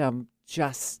system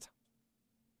just,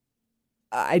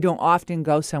 I don't often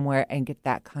go somewhere and get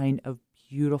that kind of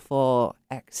beautiful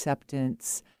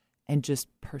acceptance and just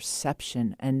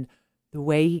perception. And the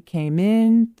way he came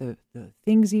in, the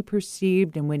things he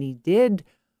perceived, and when he did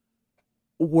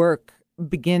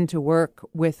begin to work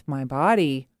with my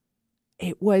body,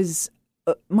 it was,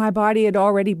 my body had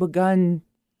already begun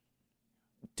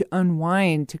to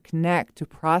unwind, to connect, to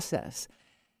process.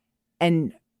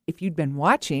 And if you'd been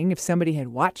watching, if somebody had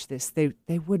watched this, they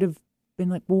would have been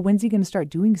like, well, when's he going to start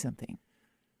doing something?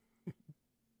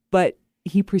 But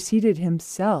he preceded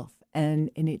himself, and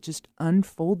it just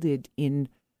unfolded in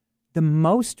the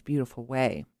most beautiful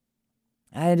way.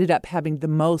 I ended up having the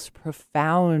most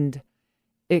profound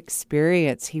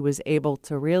experience. He was able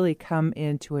to really come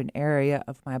into an area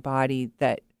of my body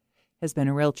that has been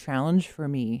a real challenge for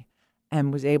me,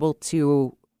 and was able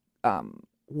to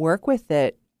work with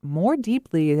it more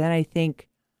deeply than I think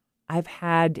I've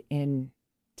had in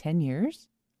 10 years.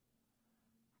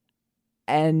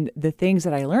 And the things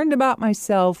that I learned about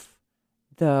myself,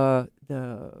 the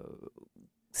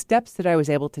steps that I was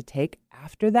able to take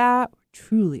after that, were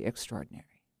truly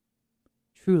extraordinary.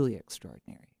 Truly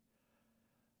extraordinary.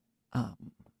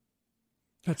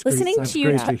 That's Listening great. to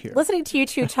you, That's great to hear. listening to you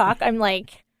two talk, I'm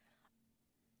like,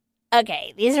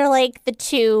 okay, these are like the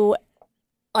two,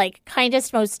 like,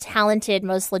 kindest, most talented,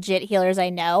 most legit healers I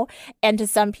know. And to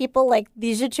some people, like,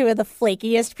 these are two of the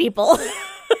flakiest people.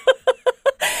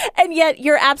 And yet,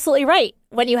 you're absolutely right.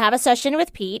 When you have a session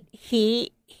with Pete,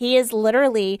 he is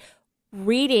literally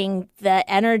reading the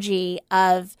energy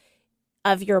of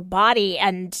your body,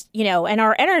 and and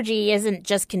our energy isn't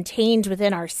just contained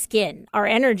within our skin. Our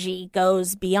energy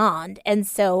goes beyond,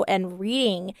 and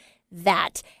reading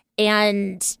that.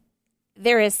 And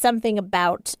there is something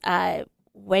about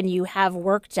when you have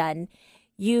work done,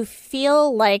 you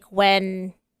feel like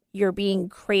when you're being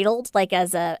cradled, like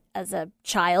as a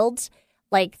child,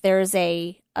 like there's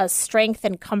a strength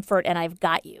and comfort, and I've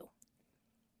got you.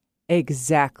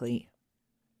 Exactly.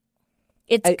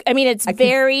 It's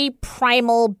very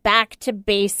primal, back to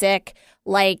basic.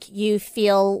 Like you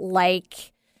feel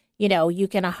like, you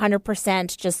can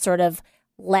 100% just sort of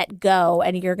let go,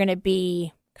 and you're going to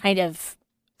be kind of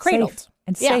cradled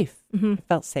safe. Mm-hmm. It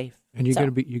felt safe. And you're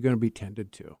gonna be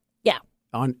tended to. Yeah.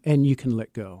 And you can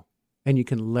let go. And you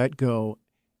can let go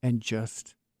and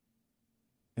just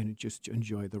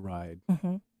enjoy the ride.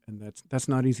 Mm-hmm. And that's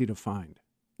not easy to find.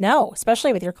 No,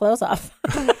 especially with your clothes off.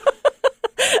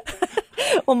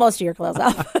 Well, most of your clothes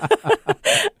off.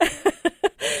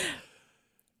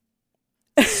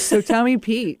 So tell me,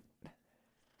 Pete,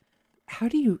 how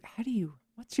do you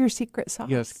what's your secret sauce?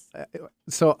 Yes.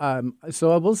 So I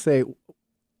will say,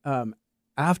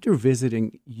 after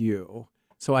visiting you,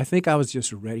 so I think I was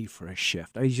just ready for a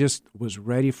shift. I just was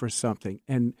ready for something.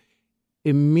 And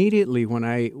immediately when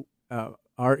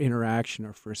our interaction,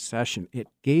 our first session, it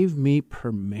gave me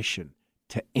permission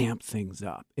to amp things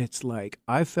up. It's like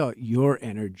I felt your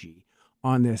energy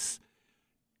on this.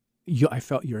 I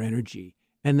felt your energy.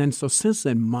 And then so since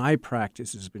then, my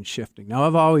practice has been shifting. Now,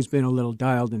 I've always been a little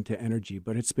dialed into energy,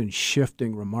 but it's been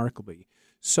shifting remarkably.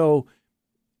 So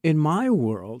in my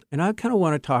world, and I kind of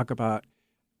want to talk about,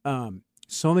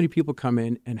 so many people come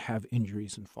in and have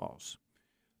injuries and falls.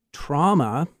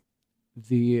 Trauma,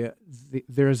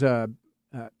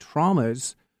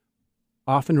 traumas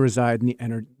often reside in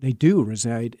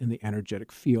the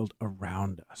energetic field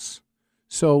around us.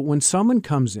 So when someone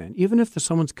comes in, even if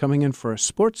someone's coming in for a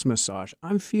sports massage,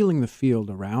 I'm feeling the field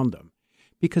around them,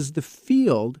 because the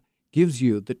field gives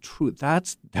you the truth.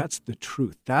 That's the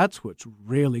truth. That's what's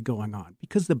really going on,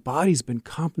 because the body's been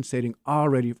compensating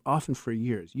already, often for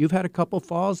years. You've had a couple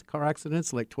falls, car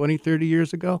accidents like 20, 30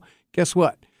 years ago. Guess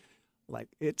what? Like,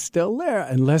 it's still there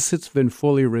unless it's been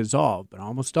fully resolved. But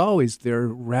almost always there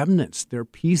are remnants, there are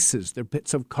pieces, there are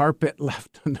bits of carpet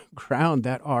left on the ground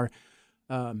that are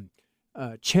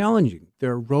challenging.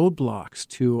 There are roadblocks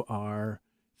to our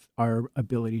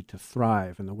ability to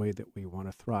thrive in the way that we want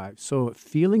to thrive. So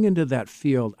feeling into that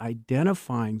field,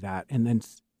 identifying that, and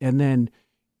then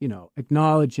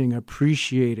acknowledging,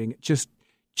 appreciating, just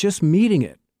meeting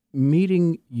it,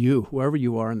 meeting you, whoever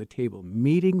you are on the table,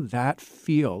 meeting that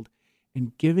field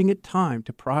and giving it time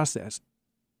to process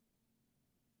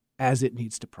as it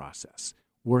needs to process,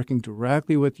 working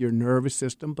directly with your nervous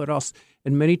system, but also,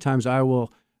 and many times I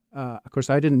will, of course,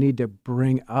 I didn't need to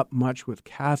bring up much with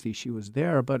Kathy. She was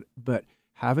there, but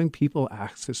having people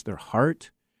access their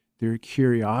heart, their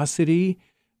curiosity,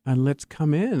 and let's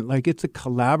come in. Like, it's a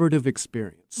collaborative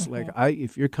experience. Mm-hmm. Like,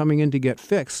 if you're coming in to get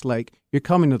fixed, like, you're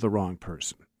coming to the wrong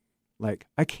person. Like,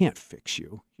 I can't fix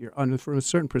you. From a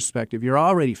certain perspective, you're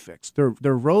already fixed. There are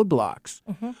roadblocks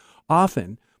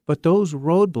often, but those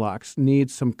roadblocks need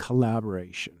some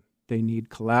collaboration. They need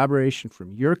collaboration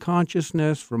from your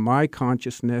consciousness, from my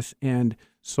consciousness, and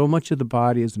so much of the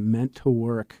body is meant to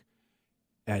work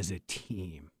as a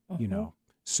team,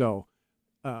 So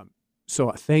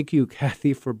thank you,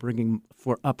 Kathy, for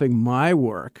upping my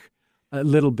work a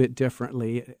little bit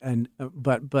differently, and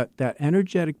but that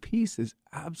energetic piece is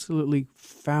absolutely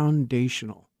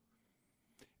foundational.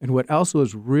 And what also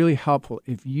is really helpful,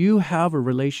 if you have a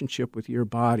relationship with your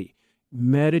body,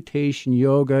 meditation,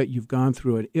 yoga, you've gone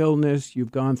through an illness,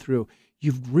 you've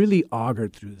really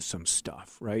augured through some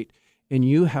stuff, right? And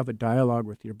you have a dialogue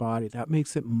with your body, that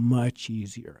makes it much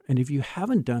easier. And if you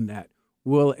haven't done that,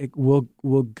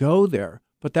 we'll go there,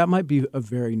 but that might be a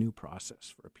very new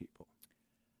process for people.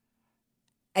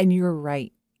 And you're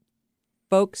right.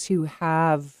 Folks who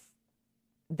have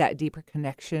that deeper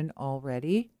connection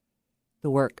already, the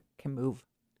work can move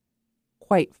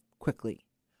quite quickly.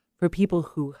 For people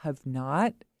who have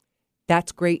not,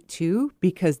 that's great too,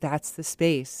 because that's the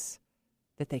space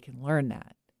that they can learn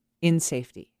that in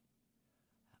safety.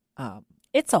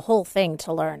 It's a whole thing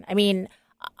to learn. I mean,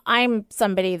 I'm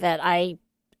somebody that I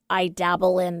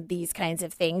dabble in these kinds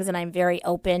of things, and I'm very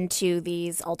open to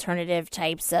these alternative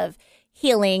types of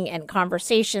healing and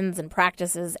conversations and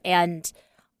practices. And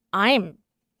I'm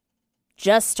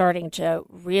just starting to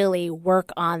really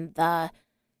work on the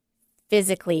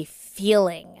physically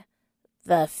feeling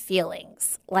the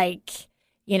feelings, like,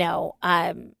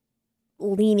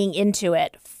 leaning into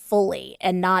it fully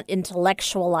and not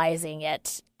intellectualizing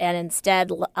it, and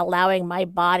instead allowing my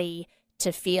body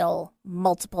to feel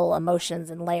multiple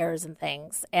emotions and layers and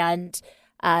things. And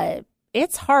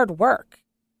it's hard work.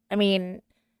 I mean,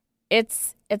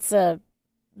 it's a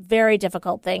very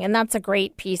difficult thing. And that's a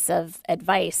great piece of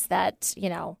advice that,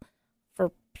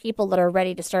 for people that are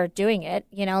ready to start doing it,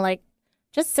 like,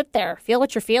 just sit there, feel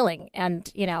what you're feeling.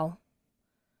 And,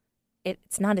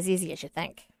 it's not as easy as you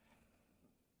think.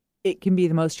 It can be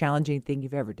the most challenging thing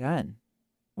you've ever done.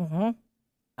 Mm-hmm.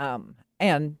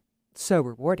 And so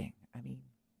rewarding. I mean,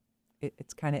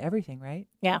 it's kind of everything, right?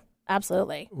 Yeah,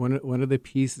 absolutely. One of the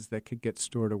pieces that could get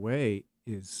stored away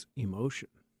is emotion,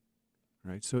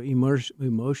 right? So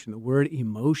emotion, the word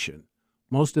emotion,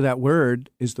 most of that word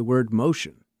is the word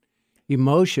motion.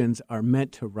 Emotions are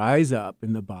meant to rise up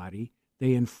in the body.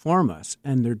 They inform us,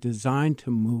 and they're designed to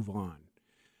move on.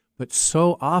 But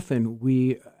so often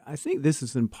I think this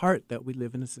is in part that we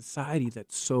live in a society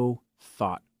that's so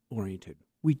thought-oriented.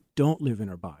 We don't live in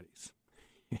our bodies.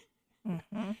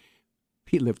 Mm-hmm.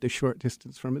 Pete lived a short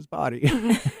distance from his body,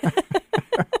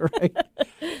 right?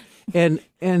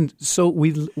 And so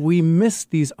we miss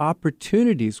these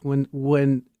opportunities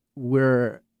when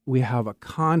we have a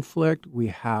conflict, we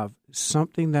have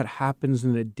something that happens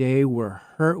in a day where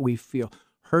we feel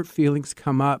hurt feelings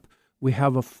come up, we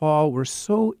have a fall. We're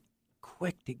so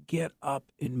quick to get up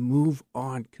and move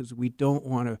on because we don't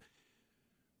want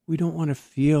to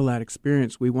feel that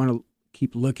experience. We want to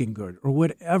keep looking good or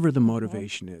whatever the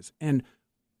motivation is.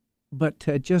 But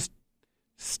to just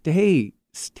stay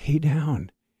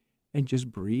down and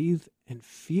just breathe and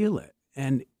feel it.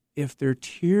 And if there are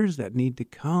tears that need to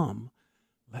come,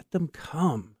 let them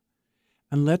come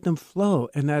and let them flow.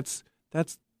 And that's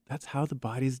how the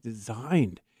body's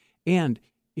designed. And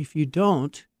if you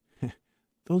don't,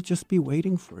 they'll just be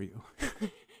waiting for you.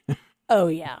 Oh,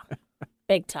 yeah.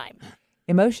 Big time.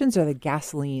 Emotions are the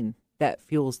gasoline that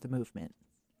fuels the movement.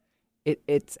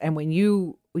 And when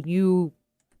you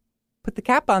put the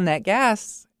cap on that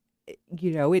gas,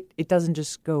 it doesn't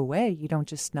just go away. You don't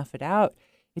just snuff it out.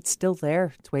 It's still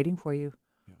there. It's waiting for you.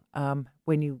 Yeah.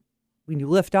 When you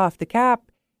lift off the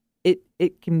cap,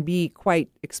 it can be quite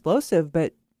explosive,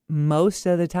 but most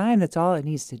of the time, that's all it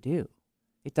needs to do.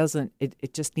 It doesn't.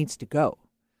 It just needs to go.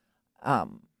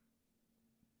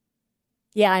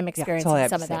 Yeah, I'm that's all I experiencing have to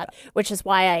some of say that, about which is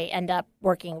why I end up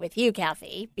working with you,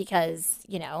 Kathy, because,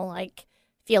 like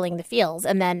feeling the feels.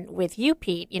 And then with you,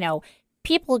 Pete,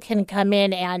 people can come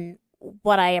in, and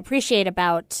what I appreciate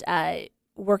about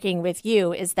working with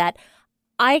you is that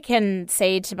I can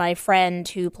say to my friend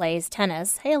who plays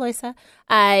tennis, hey, Eloisa,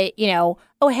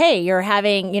 oh, hey, you're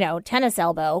having, tennis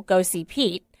elbow, go see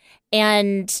Pete.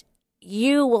 And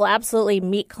you will absolutely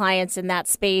meet clients in that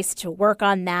space to work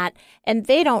on that. And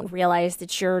they don't realize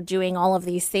that you're doing all of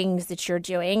these things that you're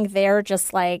doing. They're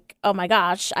just like, oh my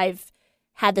gosh, I've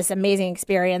had this amazing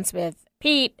experience with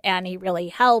Pete and he really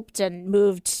helped and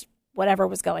moved whatever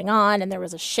was going on. And there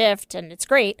was a shift and it's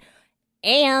great.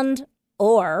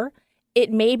 Or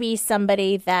it may be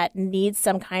somebody that needs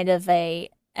some kind of a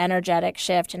energetic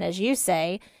shift. And as you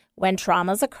say, when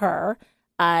traumas occur,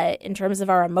 in terms of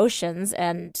our emotions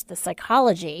and the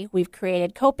psychology, we've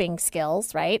created coping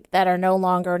skills, right, that are no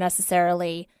longer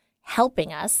necessarily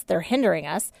helping us. They're hindering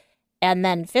us. And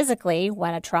then physically,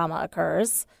 when a trauma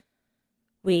occurs,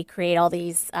 we create all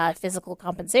these physical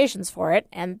compensations for it,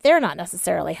 and they're not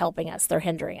necessarily helping us. They're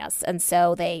hindering us. And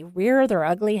so they rear their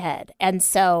ugly head. And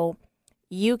so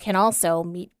you can also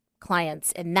meet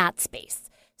clients in that space.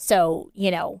 So,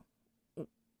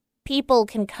 people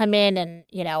can come in and,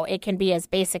 it can be as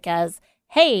basic as,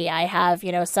 hey, I have,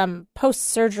 some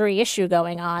post-surgery issue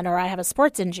going on, or I have a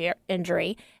sports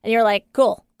injury. And you're like,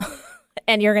 cool.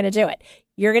 And you're going to do it.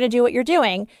 You're going to do what you're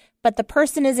doing. But the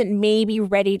person isn't maybe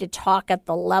ready to talk at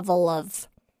the level of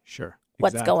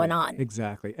what's going on.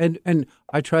 Exactly. And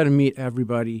I try to meet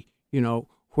everybody,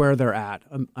 where they're at.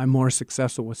 I'm more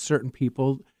successful with certain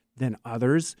people than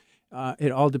others.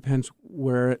 It all depends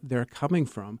where they're coming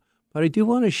from. But I do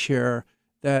want to share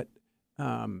that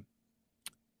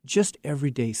just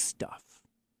everyday stuff.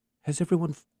 Has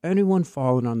anyone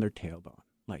fallen on their tailbone?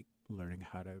 Like learning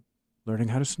how to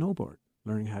snowboard,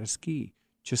 learning how to ski,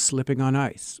 just slipping on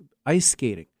ice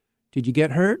skating. Did you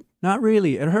get hurt? Not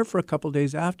really. It hurt for a couple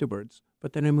days afterwards,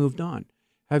 but then I moved on.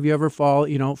 Have you ever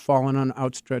fallen on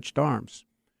outstretched arms,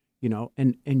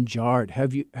 and jarred?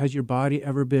 Has your body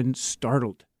ever been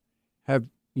startled?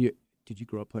 Did you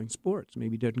grow up playing sports?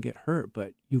 Maybe you didn't get hurt,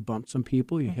 but you bumped some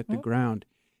people, you hit the ground.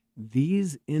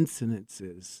 These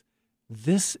incidences,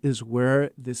 this is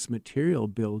where this material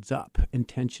builds up and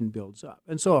tension builds up.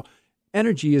 And so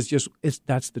energy is just,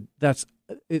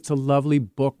 it's a lovely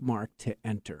bookmark to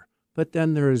enter. But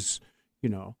then there's,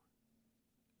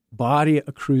 body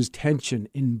accrues tension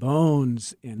in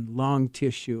bones, in lung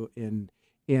tissue, in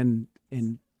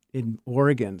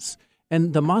organs.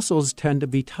 And the muscles tend to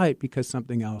be tight because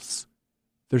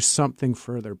there's something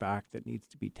further back that needs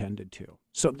to be tended to.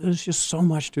 So there's just so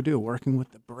much to do working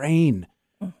with the brain.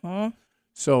 Mm-hmm.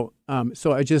 So I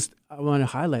want to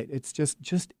highlight, it's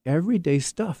just everyday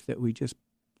stuff that we just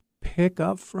pick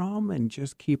up from and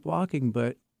just keep walking,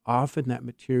 but often that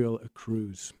material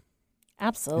accrues.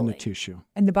 Absolutely. In the tissue.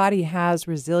 And the body has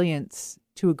resilience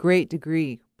to a great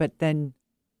degree, but then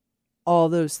all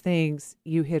those things,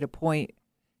 you hit a point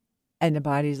and the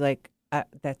body's like,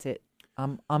 that's it.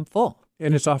 I'm full.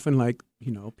 And it's often like,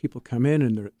 people come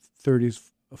in their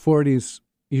 30s, 40s,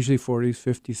 usually 40s,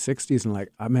 50s, 60s, and like,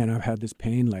 oh, man, I've had this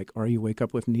pain. Or you wake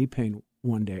up with knee pain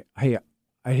one day. I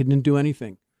didn't do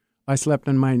anything. I slept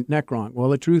on my neck wrong. Well,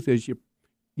 the truth is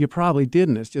you probably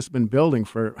didn't. It's just been building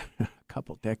for a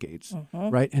couple decades,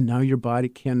 right? And now your body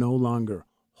can no longer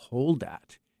hold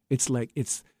that. It's like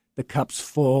the cup's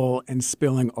full and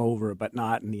spilling over, but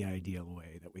not in the ideal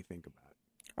way that we think about.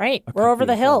 Right. We're over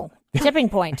the hill. Tipping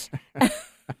point.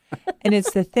 And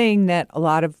it's the thing that a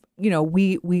lot of,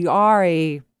 we are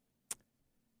a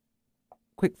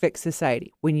quick fix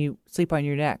society. When you sleep on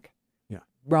your neck,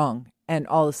 wrong, and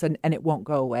all of a sudden, and it won't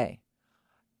go away.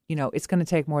 It's going to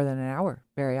take more than an hour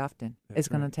very often. It's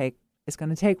going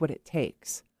to take what it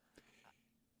takes.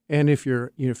 And if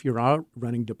you're out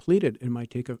running depleted, it might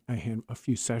take a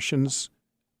few sessions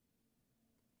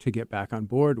to get back on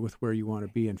board with where you want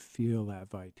to be and feel that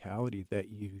vitality that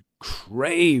you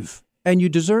crave and you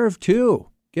deserve too.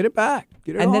 Get it back.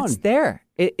 Get it on. And it's there.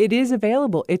 It is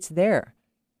available. It's there.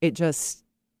 It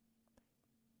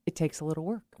takes a little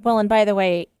work. Well, and by the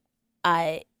way,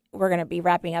 we're going to be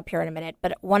wrapping up here in a minute,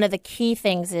 but one of the key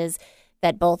things is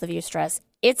that both of you stress,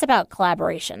 it's about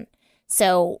collaboration.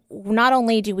 So not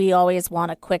only do we always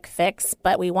want a quick fix,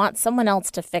 but we want someone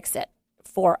else to fix it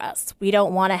for us. We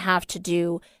don't want to have to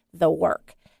do the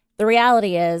work. The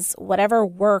reality is whatever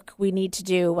work we need to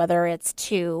do, whether it's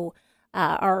to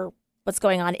what's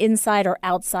going on inside or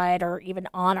outside or even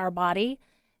on our body,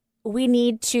 we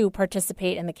need to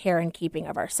participate in the care and keeping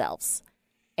of ourselves.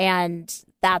 And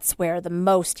that's where the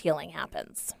most healing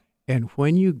happens. And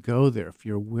when you go there, if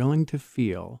you're willing to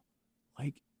feel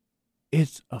like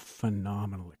it's a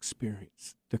phenomenal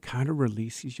experience, the kind of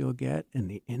releases you'll get and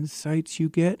the insights you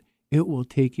get, it will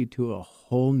take you to a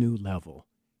whole new level.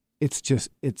 It's just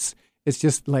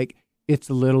like, it's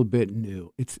a little bit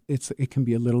new. It can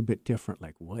be a little bit different.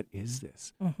 Like, what is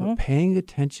this? Mm-hmm. But paying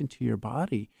attention to your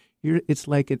body, it's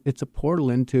like it's a portal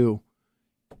into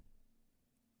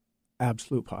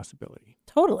absolute possibility.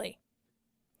 Totally.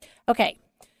 Okay.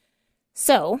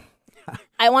 So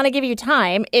I want to give you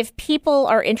time. If people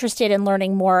are interested in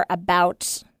learning more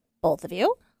about both of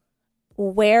you,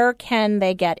 where can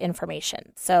they get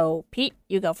information? So, Pete,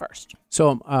 you go first.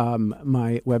 So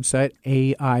my website,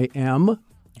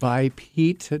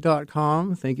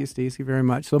 AIMbyPete.com. Thank you, Stacy, very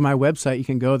much. So my website, you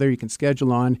can go there. You can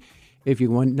schedule on. If you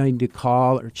need to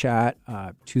call or chat,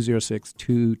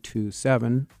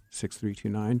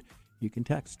 206-227-6329. You can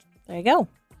text. There you go.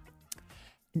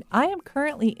 And I am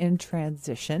currently in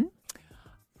transition.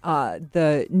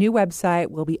 The new website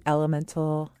will be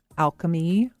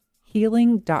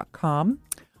elementalalchemyhealing.com.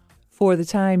 For the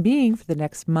time being, for the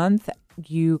next month,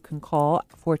 you can call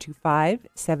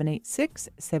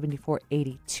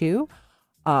 425-786-7482.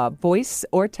 Voice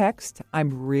or text.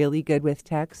 I'm really good with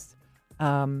text.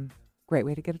 Great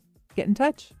way to get in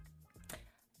touch.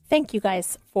 Thank you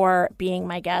guys for being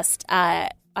my guest.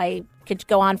 I could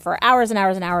go on for hours and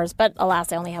hours and hours, but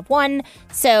alas, I only have one.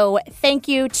 So thank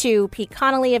you to Pete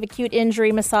Connolly of Acute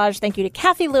Injury Massage. Thank you to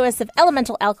Kathy Lewis of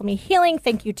Elemental Alchemy Healing.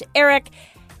 Thank you to Eric.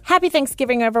 Happy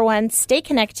Thanksgiving, everyone. Stay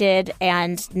connected.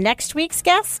 And next week's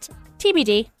guest,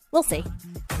 TBD. We'll see.